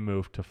 as they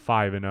moved to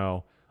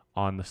 5-0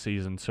 on the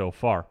season so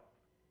far.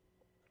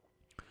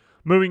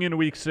 Moving into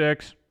Week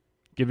 6,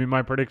 give you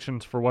my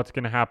predictions for what's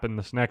going to happen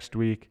this next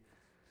week.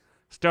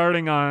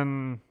 Starting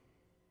on,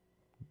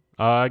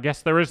 I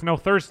guess there is no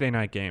Thursday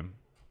night game.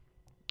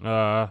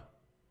 So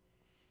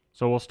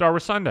we'll start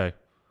with Sunday.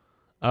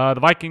 The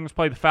Vikings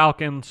play the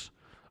Falcons.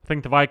 I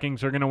think the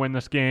Vikings are going to win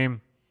this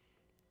game.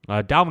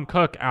 Dalvin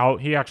Cook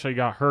out. He actually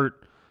got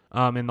hurt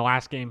in the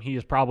last game. He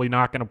is probably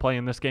not going to play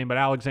in this game, but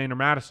Alexander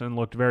Mattison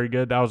looked very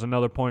good. That was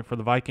another point for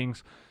the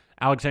Vikings.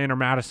 Alexander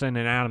Mattison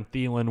and Adam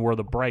Thielen were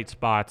the bright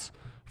spots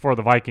for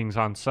the Vikings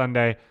on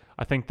Sunday.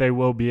 I think they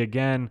will be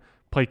again.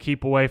 Play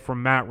keep away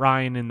from Matt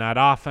Ryan in that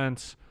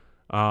offense.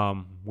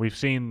 We've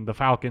seen the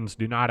Falcons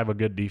do not have a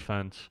good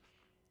defense.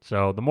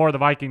 So the more the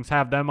Vikings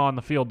have them on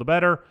the field, the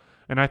better.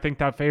 And I think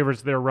that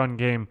favors their run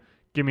game.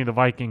 Give me the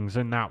Vikings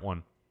in that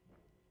one.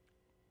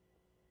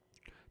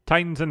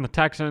 Titans and the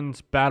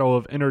Texans, battle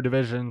of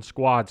interdivision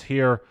squads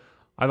here.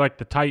 I like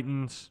the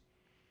Titans.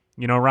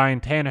 You know, Ryan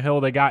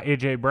Tannehill, they got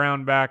A.J.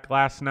 Brown back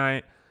last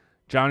night.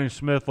 Jonnu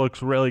Smith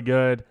looks really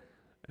good.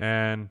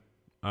 And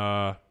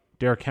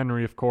Derrick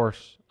Henry, of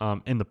course,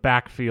 in the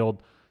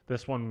backfield.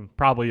 This one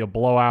probably a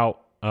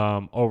blowout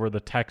over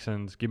the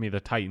Texans. Give me the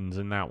Titans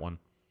in that one.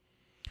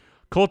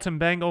 Colts and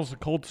Bengals. The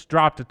Colts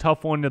dropped a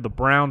tough one to the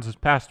Browns this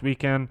past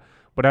weekend.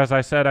 But as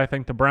I said, I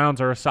think the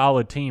Browns are a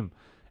solid team.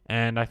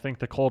 And I think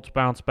the Colts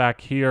bounce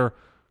back here.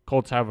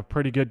 Colts have a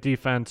pretty good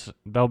defense.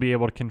 They'll be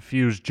able to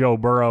confuse Joe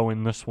Burrow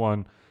in this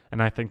one.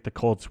 And I think the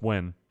Colts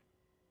win.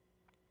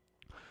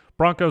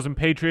 Broncos and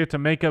Patriots, a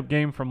makeup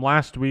game from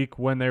last week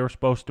when they were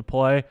supposed to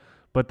play,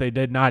 but they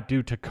did not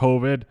due to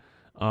COVID.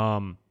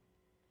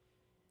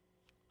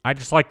 I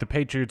just like the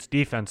Patriots'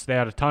 defense. They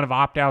had a ton of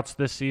opt-outs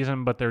this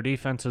season, but their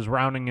defense is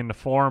rounding into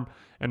form,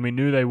 and we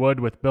knew they would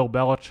with Bill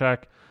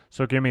Belichick.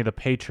 So give me the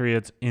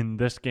Patriots in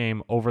this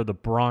game over the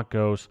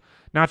Broncos.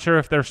 Not sure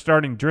if they're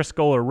starting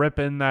Driscoll or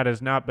Rippon. That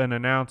has not been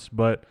announced,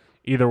 but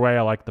either way,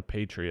 I like the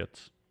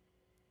Patriots.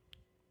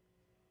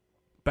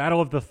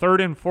 Battle of the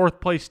 3rd and 4th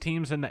place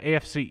teams in the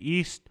AFC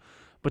East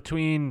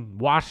between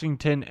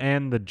Washington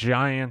and the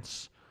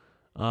Giants.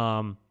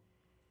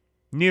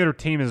 Neither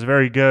team is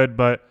very good,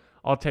 but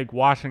I'll take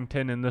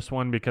Washington in this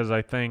one because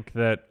I think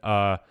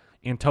that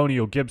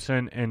Antonio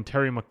Gibson and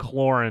Terry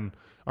McLaurin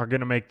are going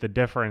to make the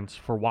difference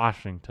for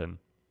Washington.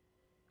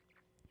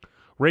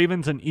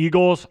 Ravens and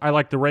Eagles. I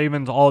like the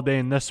Ravens all day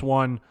in this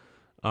one.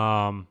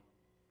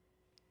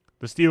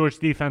 The Steelers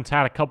defense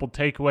had a couple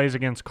takeaways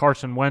against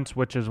Carson Wentz,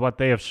 which is what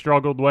they have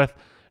struggled with,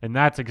 and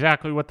that's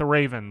exactly what the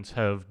Ravens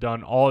have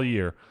done all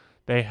year.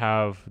 They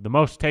have the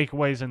most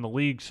takeaways in the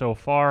league so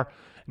far,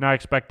 and I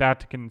expect that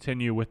to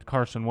continue with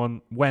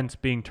Carson Wentz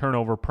being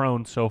turnover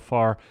prone so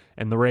far,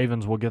 and the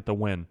Ravens will get the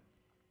win.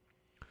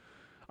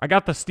 I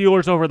got the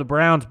Steelers over the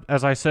Browns.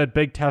 As I said,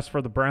 big test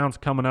for the Browns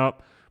coming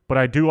up, but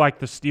I do like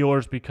the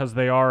Steelers because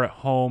they are at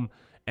home,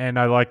 and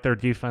I like their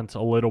defense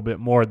a little bit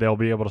more. They'll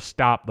be able to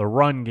stop the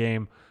run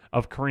game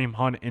of Kareem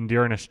Hunt and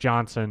Dearness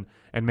Johnson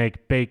and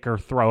make Baker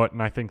throw it,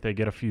 and I think they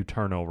get a few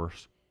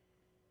turnovers.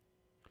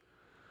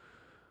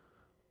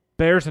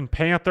 Bears and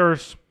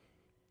Panthers.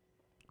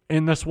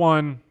 In this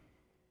one,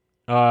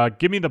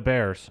 give me the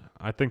Bears.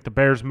 I think the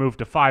Bears move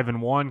to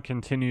 5-1,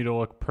 continue to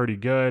look pretty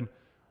good.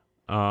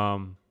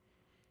 Lions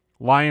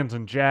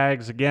and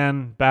Jags,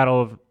 again,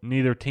 battle of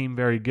neither team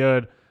very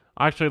good.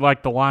 I actually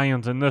like the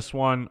Lions in this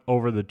one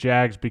over the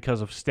Jags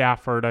because of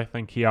Stafford. I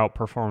think he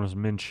outperforms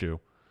Minshew.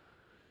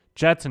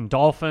 Jets and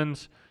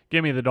Dolphins,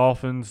 give me the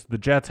Dolphins. The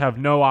Jets have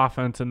no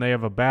offense and they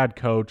have a bad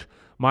coach.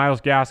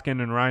 Myles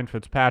Gaskin and Ryan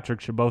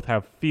Fitzpatrick should both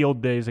have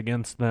field days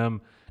against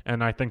them,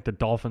 and I think the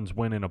Dolphins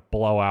win in a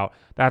blowout.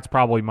 That's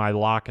probably my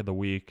lock of the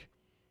week,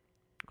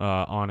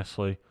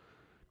 honestly.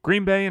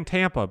 Green Bay and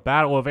Tampa,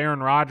 battle of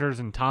Aaron Rodgers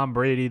and Tom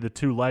Brady, the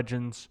two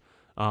legends.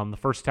 The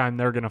first time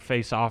they're going to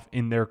face off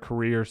in their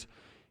careers.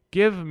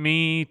 Give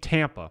me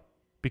Tampa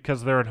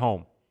because they're at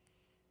home.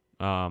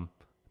 The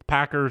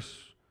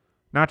Packers,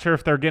 not sure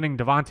if they're getting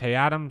Devontae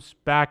Adams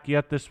back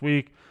yet this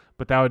week,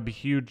 but that would be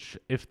huge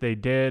if they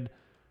did.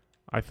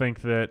 I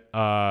think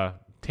that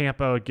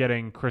Tampa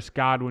getting Chris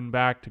Godwin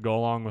back to go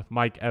along with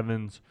Mike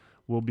Evans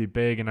will be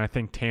big, and I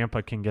think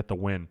Tampa can get the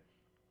win.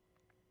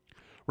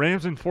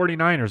 Rams and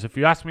 49ers. If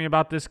you asked me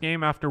about this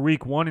game after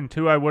week 1 and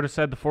 2, I would have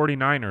said the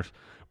 49ers.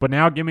 But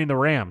now give me the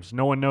Rams.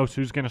 No one knows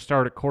who's going to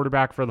start at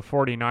quarterback for the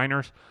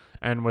 49ers.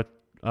 And with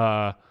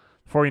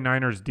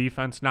 49ers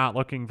defense not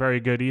looking very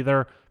good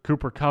either,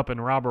 Cooper Kupp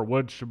and Robert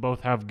Woods should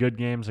both have good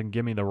games, and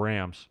give me the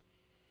Rams.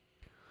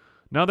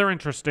 Another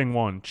interesting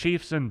one,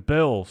 Chiefs and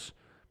Bills.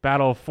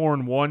 Battle of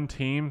 4-1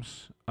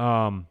 teams.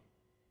 I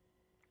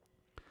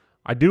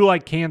do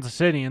like Kansas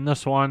City in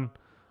this one.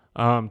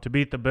 To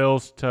beat the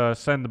Bills, to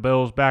send the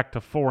Bills back to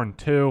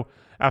 4-2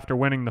 after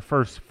winning the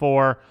first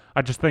 4.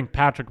 I just think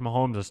Patrick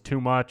Mahomes is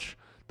too much.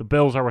 The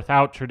Bills are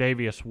without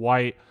Tre'Davious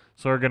White,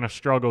 so they're going to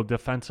struggle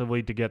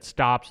defensively to get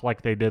stops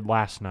like they did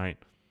last night.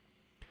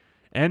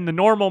 And the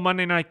normal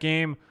Monday night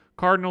game,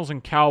 Cardinals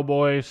and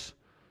Cowboys.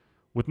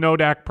 With no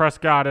Dak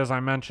Prescott, as I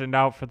mentioned,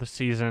 out for the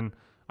season,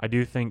 I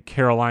do think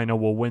Carolina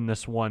will win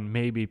this one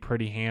maybe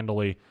pretty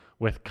handily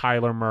with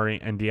Kyler Murray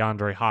and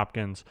DeAndre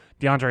Hopkins.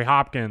 DeAndre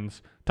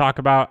Hopkins,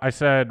 I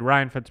said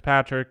Ryan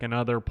Fitzpatrick and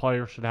other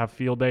players should have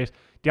field days.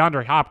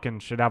 DeAndre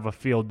Hopkins should have a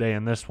field day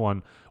in this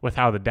one with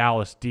how the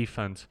Dallas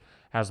defense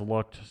has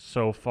looked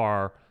so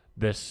far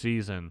this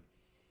season.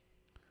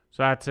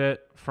 So that's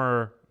it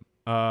for,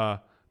 I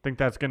think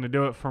that's going to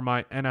do it for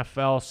my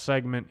NFL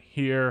segment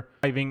here.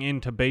 Diving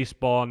into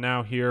baseball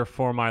now here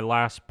for my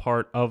last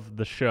part of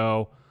the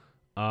show.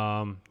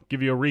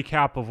 Give you a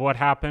recap of what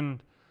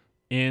happened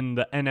in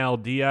the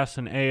NLDS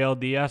and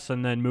ALDS,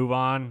 and then move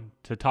on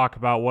to talk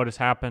about what has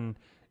happened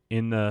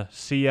in the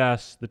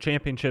CS, the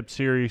championship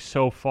series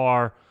so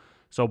far.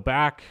 So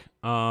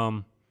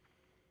going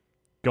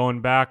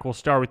back, we'll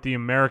start with the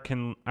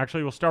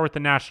we'll start with the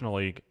National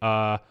League.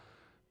 The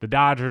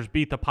Dodgers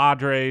beat the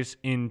Padres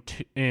in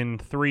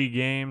 3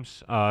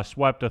 games,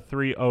 swept a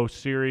 3-0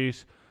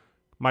 series.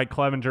 Mike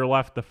Clevenger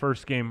left the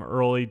first game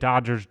early.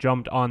 Dodgers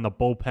jumped on the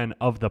bullpen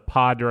of the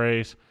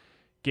Padres.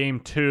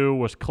 Game 2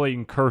 was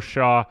Clayton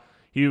Kershaw.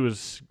 He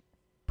was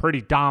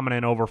pretty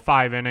dominant over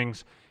 5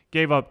 innings.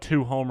 Gave up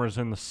 2 homers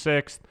in the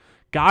 6th.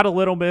 Got a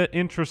little bit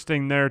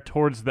interesting there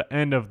towards the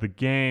end of the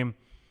game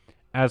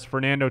as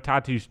Fernando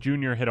Tatis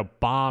Jr. hit a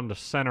bomb to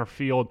center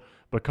field,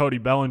 but Cody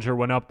Bellinger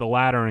went up the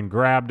ladder and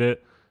grabbed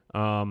it.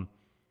 Brusdar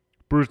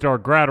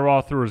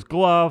Graterol threw his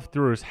glove,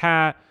 threw his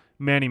hat.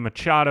 Manny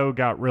Machado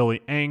got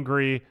really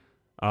angry.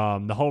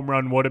 The home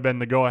run would have been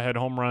the go-ahead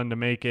home run to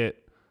make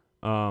it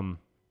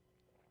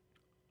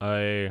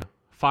a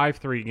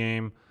 5-3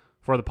 game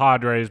for the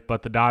Padres,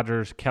 but the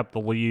Dodgers kept the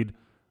lead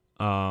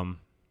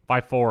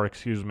by 4,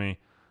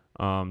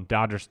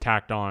 Dodgers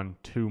tacked on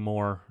 2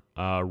 more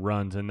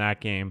runs in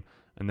that game,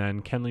 and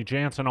then Kenley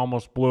Jansen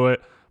almost blew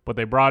it, but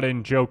they brought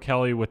in Joe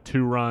Kelly with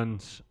 2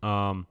 runs,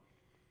 and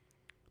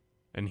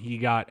he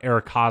got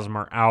Eric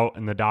Hosmer out,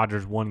 and the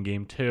Dodgers won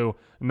Game 2,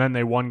 and then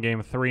they won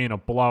Game 3 in a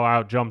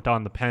blowout, jumped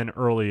on the pen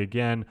early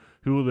again.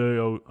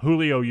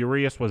 Julio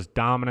Urias was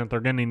dominant.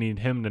 They're going to need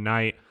him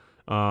tonight.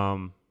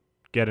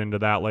 Get into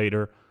that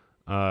later.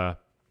 But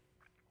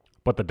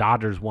the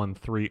Dodgers won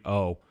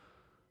 3-0.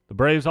 The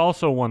Braves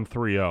also won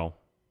 3-0.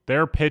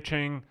 Their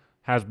pitching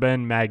has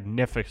been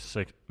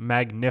magnificent.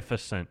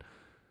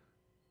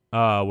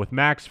 With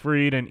Max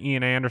Fried and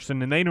Ian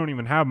Anderson, and they don't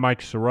even have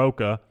Mike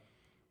Soroka.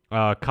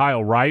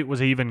 Kyle Wright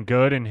was even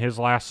good in his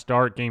last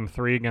start, Game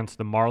 3 against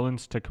the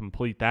Marlins, to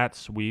complete that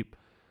sweep.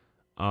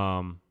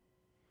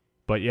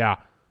 But yeah,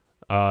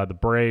 the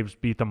Braves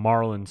beat the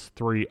Marlins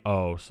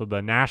 3-0. So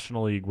the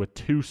National League with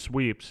 2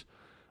 sweeps.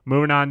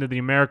 Moving on to the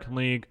American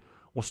League,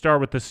 we'll start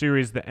with the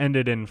series that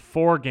ended in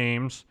 4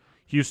 games.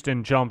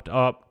 Houston jumped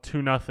up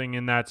 2-0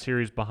 in that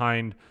series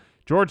behind.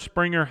 George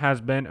Springer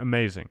has been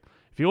amazing.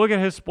 If you look at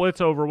his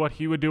splits over what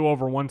he would do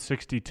over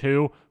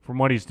 162 from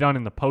what he's done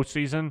in the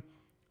postseason,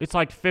 it's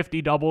like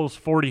 50 doubles,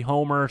 40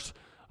 homers,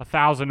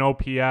 1,000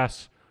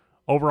 OPS,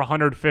 over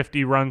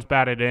 150 runs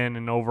batted in,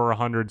 and over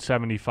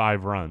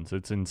 175 runs.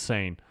 It's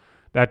insane.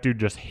 That dude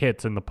just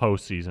hits in the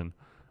postseason.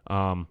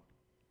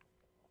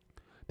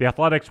 The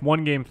Athletics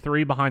won Game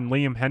 3 behind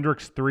Liam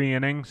Hendricks 3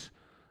 innings,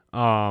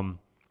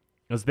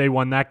 as they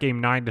won that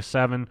game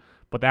 9-7.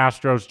 But the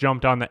Astros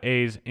jumped on the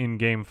A's in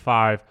Game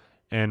 5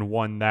 and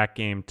won that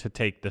game to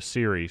take the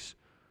series.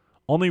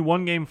 Only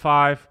one Game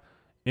 5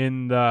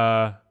 in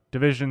the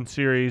division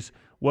series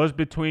was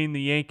between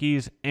the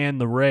Yankees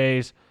and the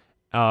Rays,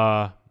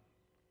 as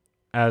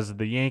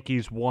the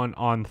Yankees won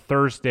on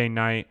Thursday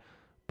night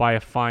by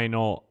a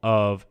final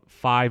of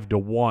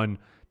 5-1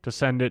 to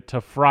send it to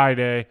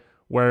Friday,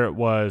 where it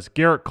was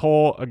Garrett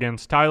Cole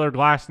against Tyler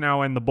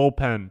Glasnow and the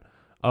bullpen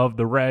of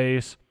the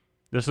Rays.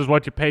 This is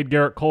what you paid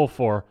Garrett Cole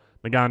for.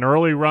 They got an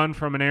early run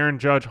from an Aaron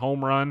Judge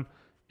home run,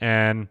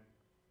 and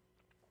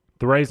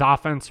the Rays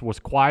offense was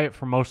quiet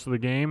for most of the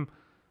game.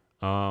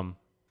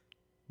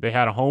 They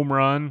had a home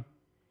run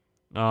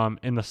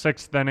in the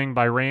 6th inning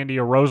by Randy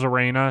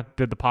Arozarena,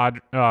 did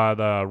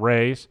the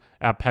Rays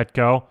at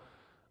Petco.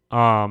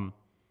 And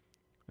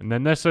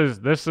then this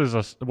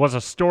was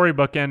a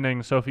storybook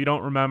ending. So if you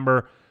don't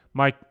remember,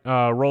 Mike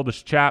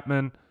Roldis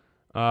Chapman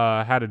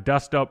had a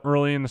dust up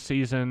early in the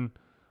season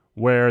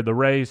where the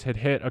Rays had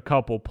hit a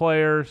couple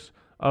players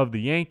of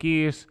the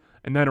Yankees,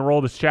 and then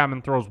Aroldis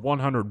Chapman throws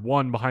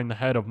 101 behind the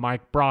head of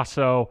Mike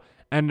Brasso,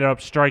 ended up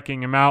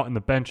striking him out, and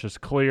the bench is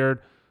cleared.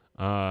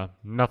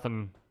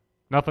 Nothing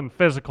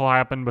physical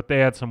happened, but they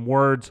had some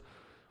words.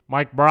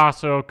 Mike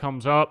Brasso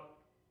comes up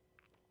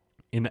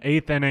in the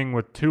 8th inning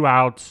with 2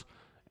 outs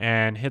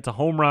and hits a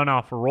home run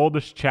off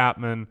Aroldis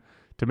Chapman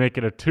to make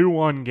it a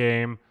 2-1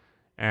 game,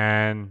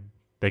 and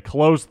they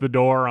closed the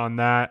door on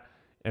that,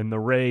 and the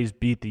Rays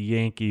beat the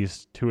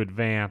Yankees to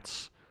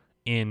advance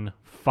in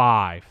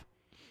 5.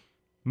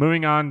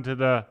 Moving on to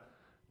the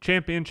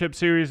championship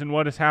series and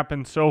what has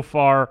happened so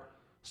far.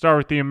 Start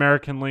with the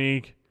American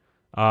League.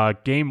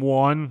 Game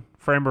 1,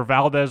 Framber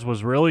Valdez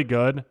was really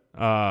good.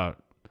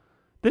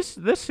 This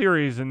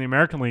series in the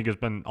American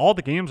League all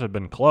the games have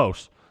been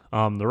close.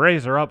 The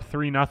Rays are up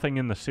 3-0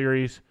 in the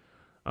series.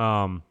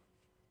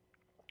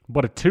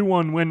 But a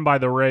 2-1 win by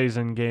the Rays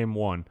in Game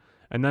 1.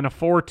 And then a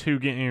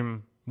 4-2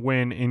 game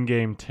win in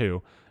Game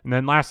 2. And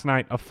then last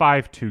night, a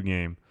 5-2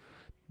 game.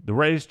 The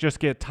Rays just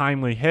get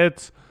timely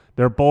hits.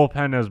 Their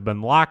bullpen has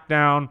been locked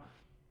down.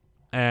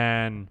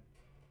 And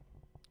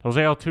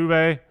Jose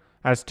Altuve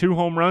has 2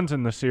 home runs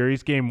in the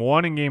series. Game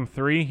 1 and Game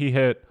 3, he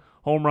hit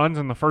home runs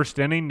in the first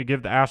inning to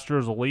give the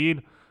Astros a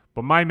lead.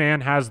 But my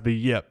man has the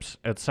yips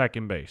at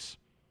second base.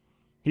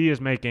 He is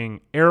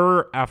making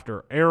error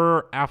after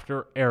error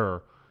after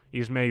error.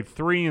 He's made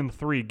 3 in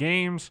 3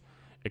 games.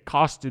 It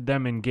costed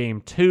them in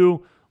Game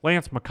 2.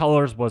 Lance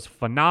McCullers was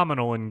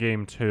phenomenal in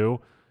Game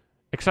 2,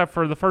 except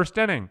for the first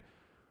inning.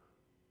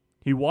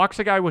 He walks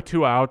a guy with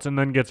 2 outs and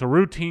then gets a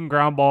routine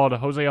ground ball to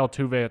Jose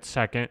Altuve at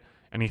second,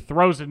 and he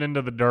throws it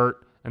into the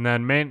dirt, and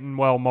then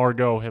Manuel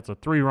Margot hits a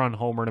 3-run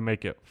homer to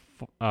make it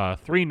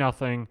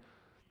 3-0.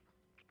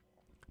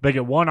 They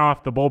get 1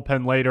 off the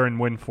bullpen later and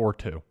win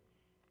 4-2.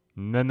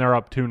 And then they're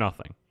up 2-0.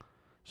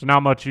 So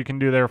not much you can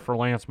do there for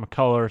Lance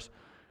McCullers.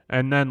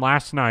 And then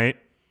last night,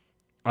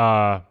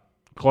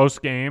 close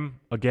game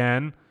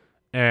again,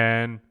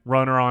 and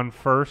runner on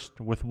first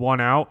with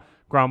 1 out.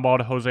 Ground ball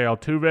to Jose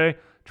Altuve.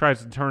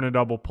 Tries to turn a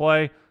double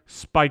play.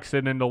 Spikes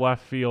it into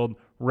left field.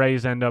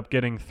 Rays end up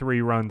getting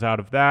 3 runs out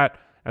of that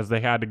as they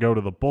had to go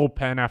to the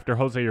bullpen after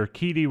Jose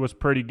Urquidy was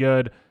pretty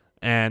good,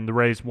 and the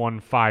Rays won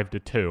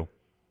 5-2.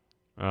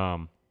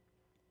 The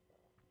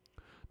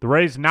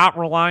Rays not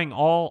relying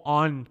all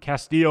on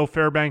Castillo,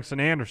 Fairbanks,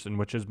 and Anderson,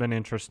 which has been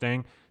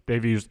interesting.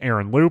 They've used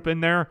Aaron Loup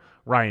in there.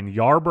 Ryan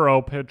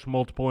Yarbrough pitched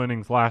multiple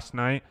innings last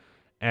night,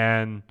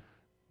 and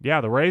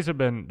yeah, the Rays have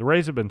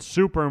been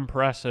super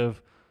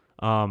impressive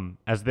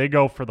as they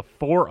go for the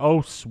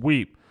 4-0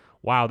 sweep.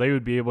 Wow, they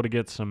would be able to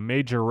get some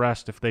major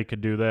rest if they could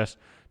do this.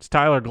 It's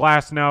Tyler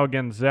Glasnow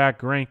against Zach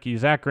Greinke.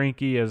 Zach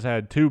Greinke has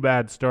had 2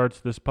 bad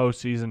starts this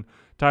postseason.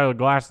 Tyler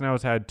Glasnow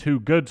has had 2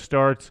 good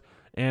starts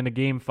and a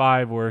Game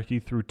 5 where he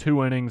threw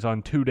 2 innings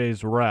on 2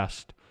 days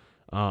rest.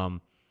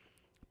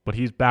 But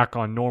he's back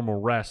on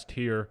normal rest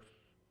here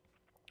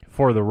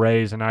for the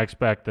Rays, and I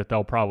expect that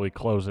they'll probably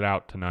close it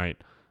out tonight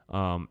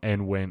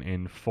and win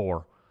in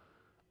 4.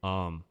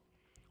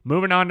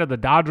 Moving on to the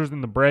Dodgers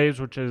and the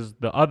Braves, which is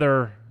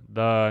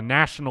the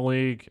National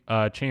League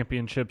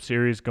Championship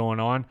Series going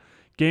on.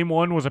 Game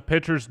 1 was a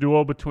pitcher's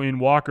duel between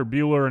Walker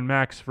Buehler and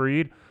Max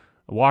Fried.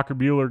 Walker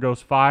Buehler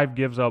goes 5,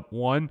 gives up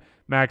 1.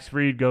 Max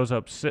Fried goes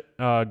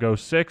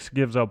 6,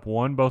 gives up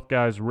 1. Both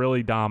guys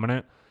really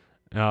dominant.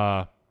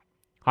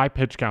 High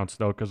pitch counts,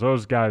 though, because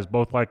those guys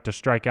both like to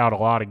strike out a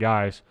lot of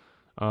guys.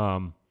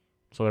 So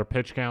their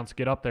pitch counts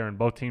get up there, and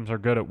both teams are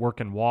good at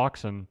working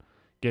walks and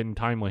getting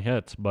timely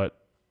hits. But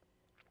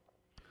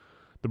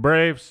the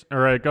Braves,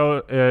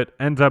 it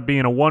ends up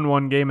being a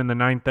 1-1 game in the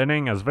 9th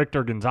inning as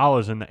Victor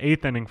Gonzalez in the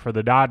 8th inning for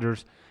the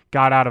Dodgers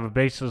got out of a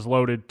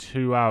bases-loaded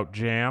 2-out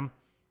jam.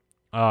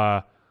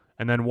 And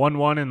then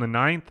 1-1 in the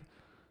 9th.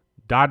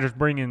 Dodgers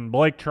bring in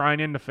Blake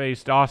Treinen to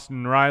face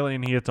Austin Riley,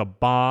 and he hits a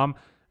bomb.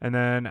 And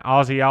then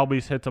Ozzie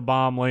Albies hits a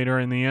bomb later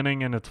in the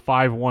inning, and it's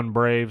 5-1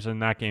 Braves,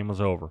 and that game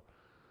was over.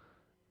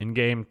 In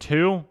Game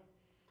 2,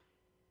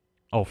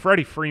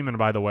 Freddie Freeman,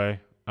 by the way,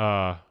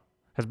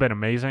 has been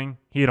amazing.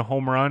 He hit a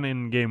home run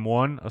in Game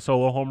 1, a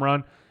solo home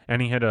run,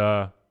 and he hit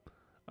a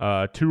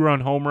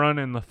 2-run home run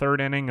in the 3rd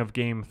inning of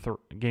Game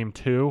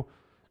 2,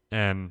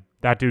 and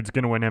that dude's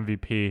going to win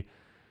MVP.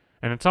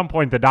 And at some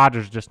point, the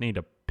Dodgers just need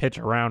to pitch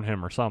around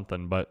him or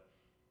something. But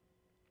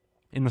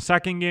in the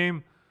 2nd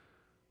game,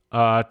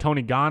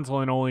 Tony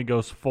Gonsolin only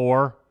goes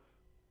 4.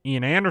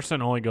 Ian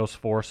Anderson only goes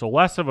 4, so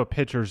less of a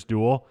pitcher's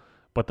duel.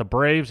 But the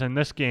Braves in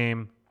this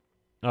game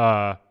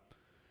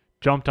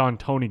jumped on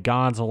Tony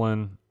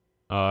Gonsolin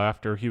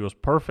after he was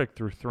perfect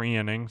through 3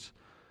 innings.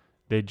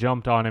 They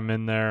jumped on him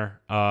in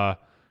there.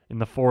 In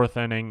the 4th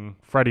inning,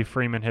 Freddie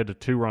Freeman hit a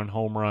 2-run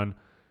home run.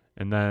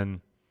 And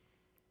then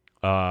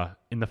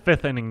In the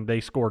fifth inning,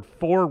 they scored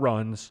 4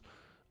 runs.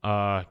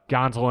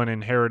 Gonsolin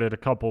inherited a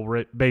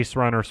couple base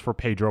runners for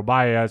Pedro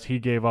Baez. He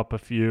gave up a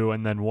few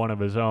and then one of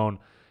his own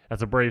as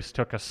the Braves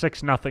took a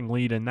 6-0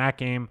 lead in that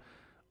game.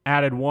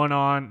 Added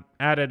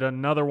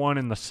another one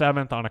in the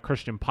 7th on a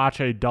Christian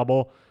Pache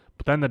double.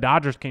 But then the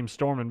Dodgers came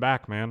storming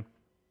back, man.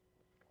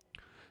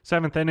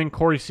 7th inning,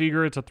 Corey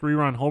Seager, it's a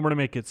 3-run homer to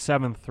make it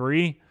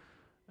 7-3.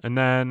 And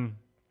then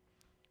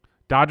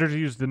Dodgers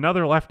used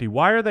another lefty.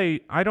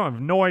 I don't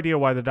have no idea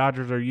why the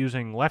Dodgers are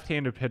using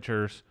left-handed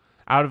pitchers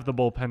out of the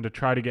bullpen to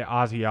try to get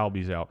Ozzie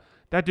Albies out.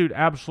 That dude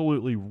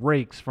absolutely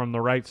rakes from the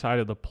right side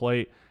of the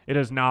plate. It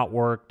has not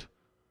worked.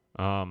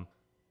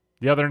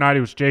 The other night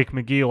it was Jake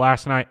McGee.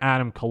 Last night,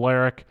 Adam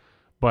Kolarek.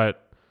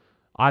 But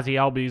Ozzie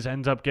Albies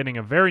ends up getting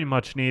a very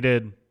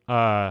much-needed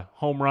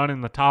home run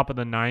in the top of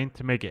the 9th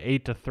to make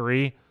it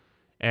 8-3.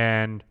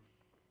 And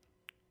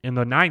in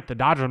the 9th, the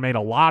Dodgers made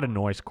a lot of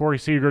noise. Corey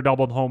Seager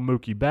doubled home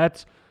Mookie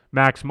Betts.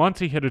 Max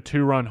Muncy hit a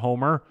 2-run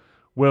homer.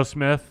 Will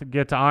Smith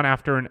gets on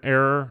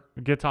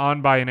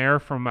by an error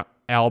from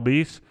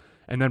Albies.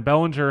 And then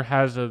Bellinger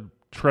has a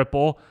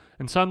triple.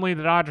 And suddenly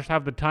the Dodgers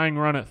have the tying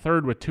run at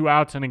third with 2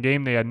 outs in a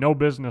game they had no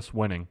business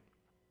winning.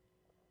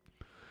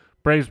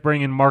 Braves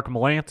bring in Mark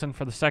Melancon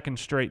for the second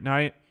straight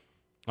night.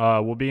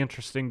 Will be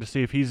interesting to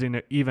see if he's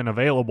even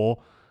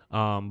available.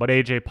 But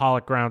A.J.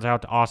 Pollock grounds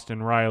out to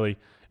Austin Riley,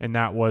 and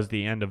that was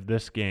the end of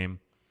this game.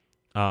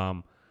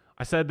 I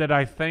said that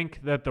I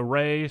think that the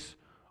Rays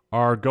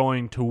are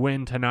going to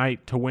win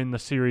tonight to win the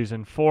series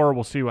in 4.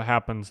 We'll see what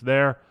happens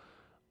there.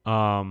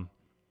 But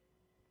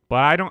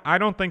I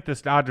don't think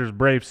this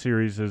Dodgers-Braves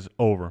series is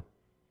over.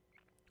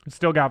 I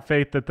still got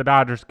faith that the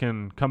Dodgers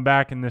can come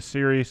back in this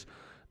series.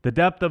 The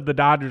depth of the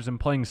Dodgers in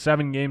playing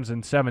 7 games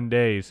in 7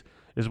 days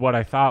is what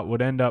I thought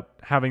would end up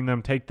having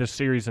them take this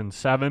series in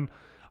 7.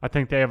 I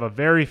think they have a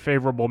very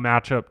favorable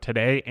matchup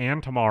today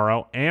and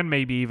tomorrow, and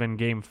maybe even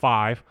Game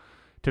 5.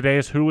 Today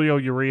is Julio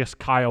Urias,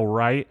 Kyle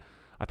Wright.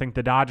 I think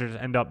the Dodgers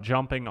end up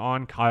jumping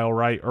on Kyle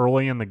Wright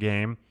early in the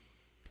game.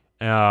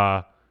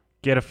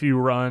 Get a few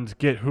runs,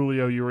 get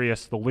Julio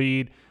Urias the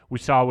lead. We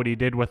saw what he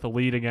did with the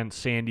lead against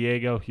San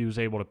Diego. He was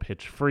able to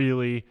pitch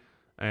freely,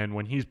 and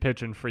when he's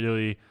pitching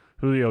freely,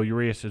 Julio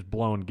Urias is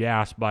blowing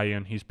gas by you,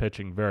 and he's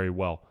pitching very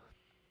well.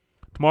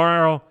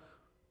 Tomorrow,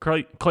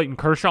 Clayton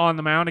Kershaw on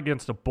the mound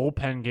against a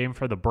bullpen game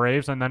for the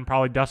Braves, and then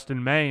probably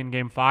Dustin May in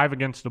Game 5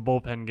 against a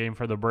bullpen game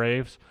for the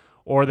Braves,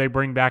 or they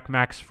bring back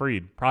Max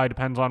Fried. Probably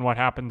depends on what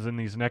happens in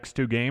these next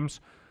 2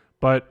 games,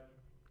 but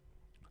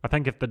I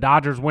think if the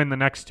Dodgers win the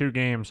next 2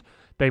 games,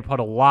 they put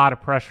a lot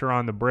of pressure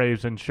on the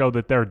Braves and show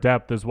that their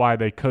depth is why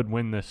they could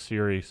win this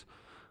series.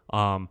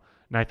 And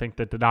I think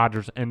that the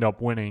Dodgers end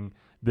up winning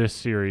this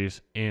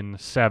series in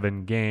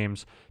 7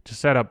 games to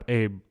set up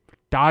a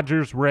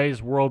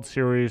Dodgers-Rays World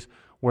Series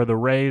where the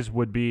Rays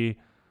would be,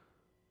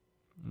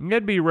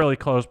 it'd be really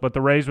close, but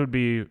the Rays would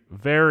be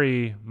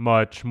very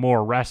much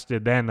more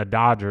rested than the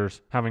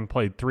Dodgers, having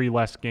played 3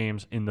 less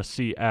games in the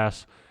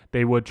CS.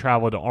 They would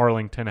travel to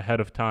Arlington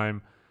ahead of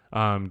time,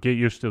 get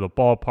used to the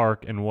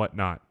ballpark and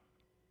whatnot.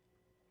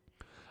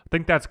 I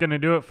think that's going to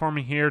do it for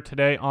me here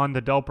today on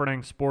the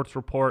Delperdang Sports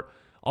Report.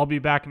 I'll be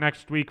back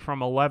next week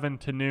from 11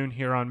 to noon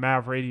here on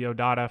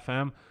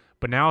mavradio.fm.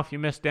 But now, if you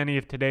missed any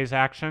of today's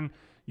action,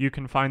 you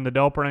can find the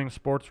Delperdang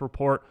Sports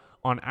Report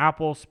on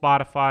Apple,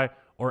 Spotify,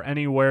 or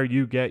anywhere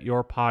you get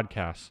your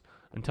podcasts.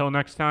 Until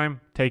next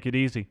time, take it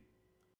easy.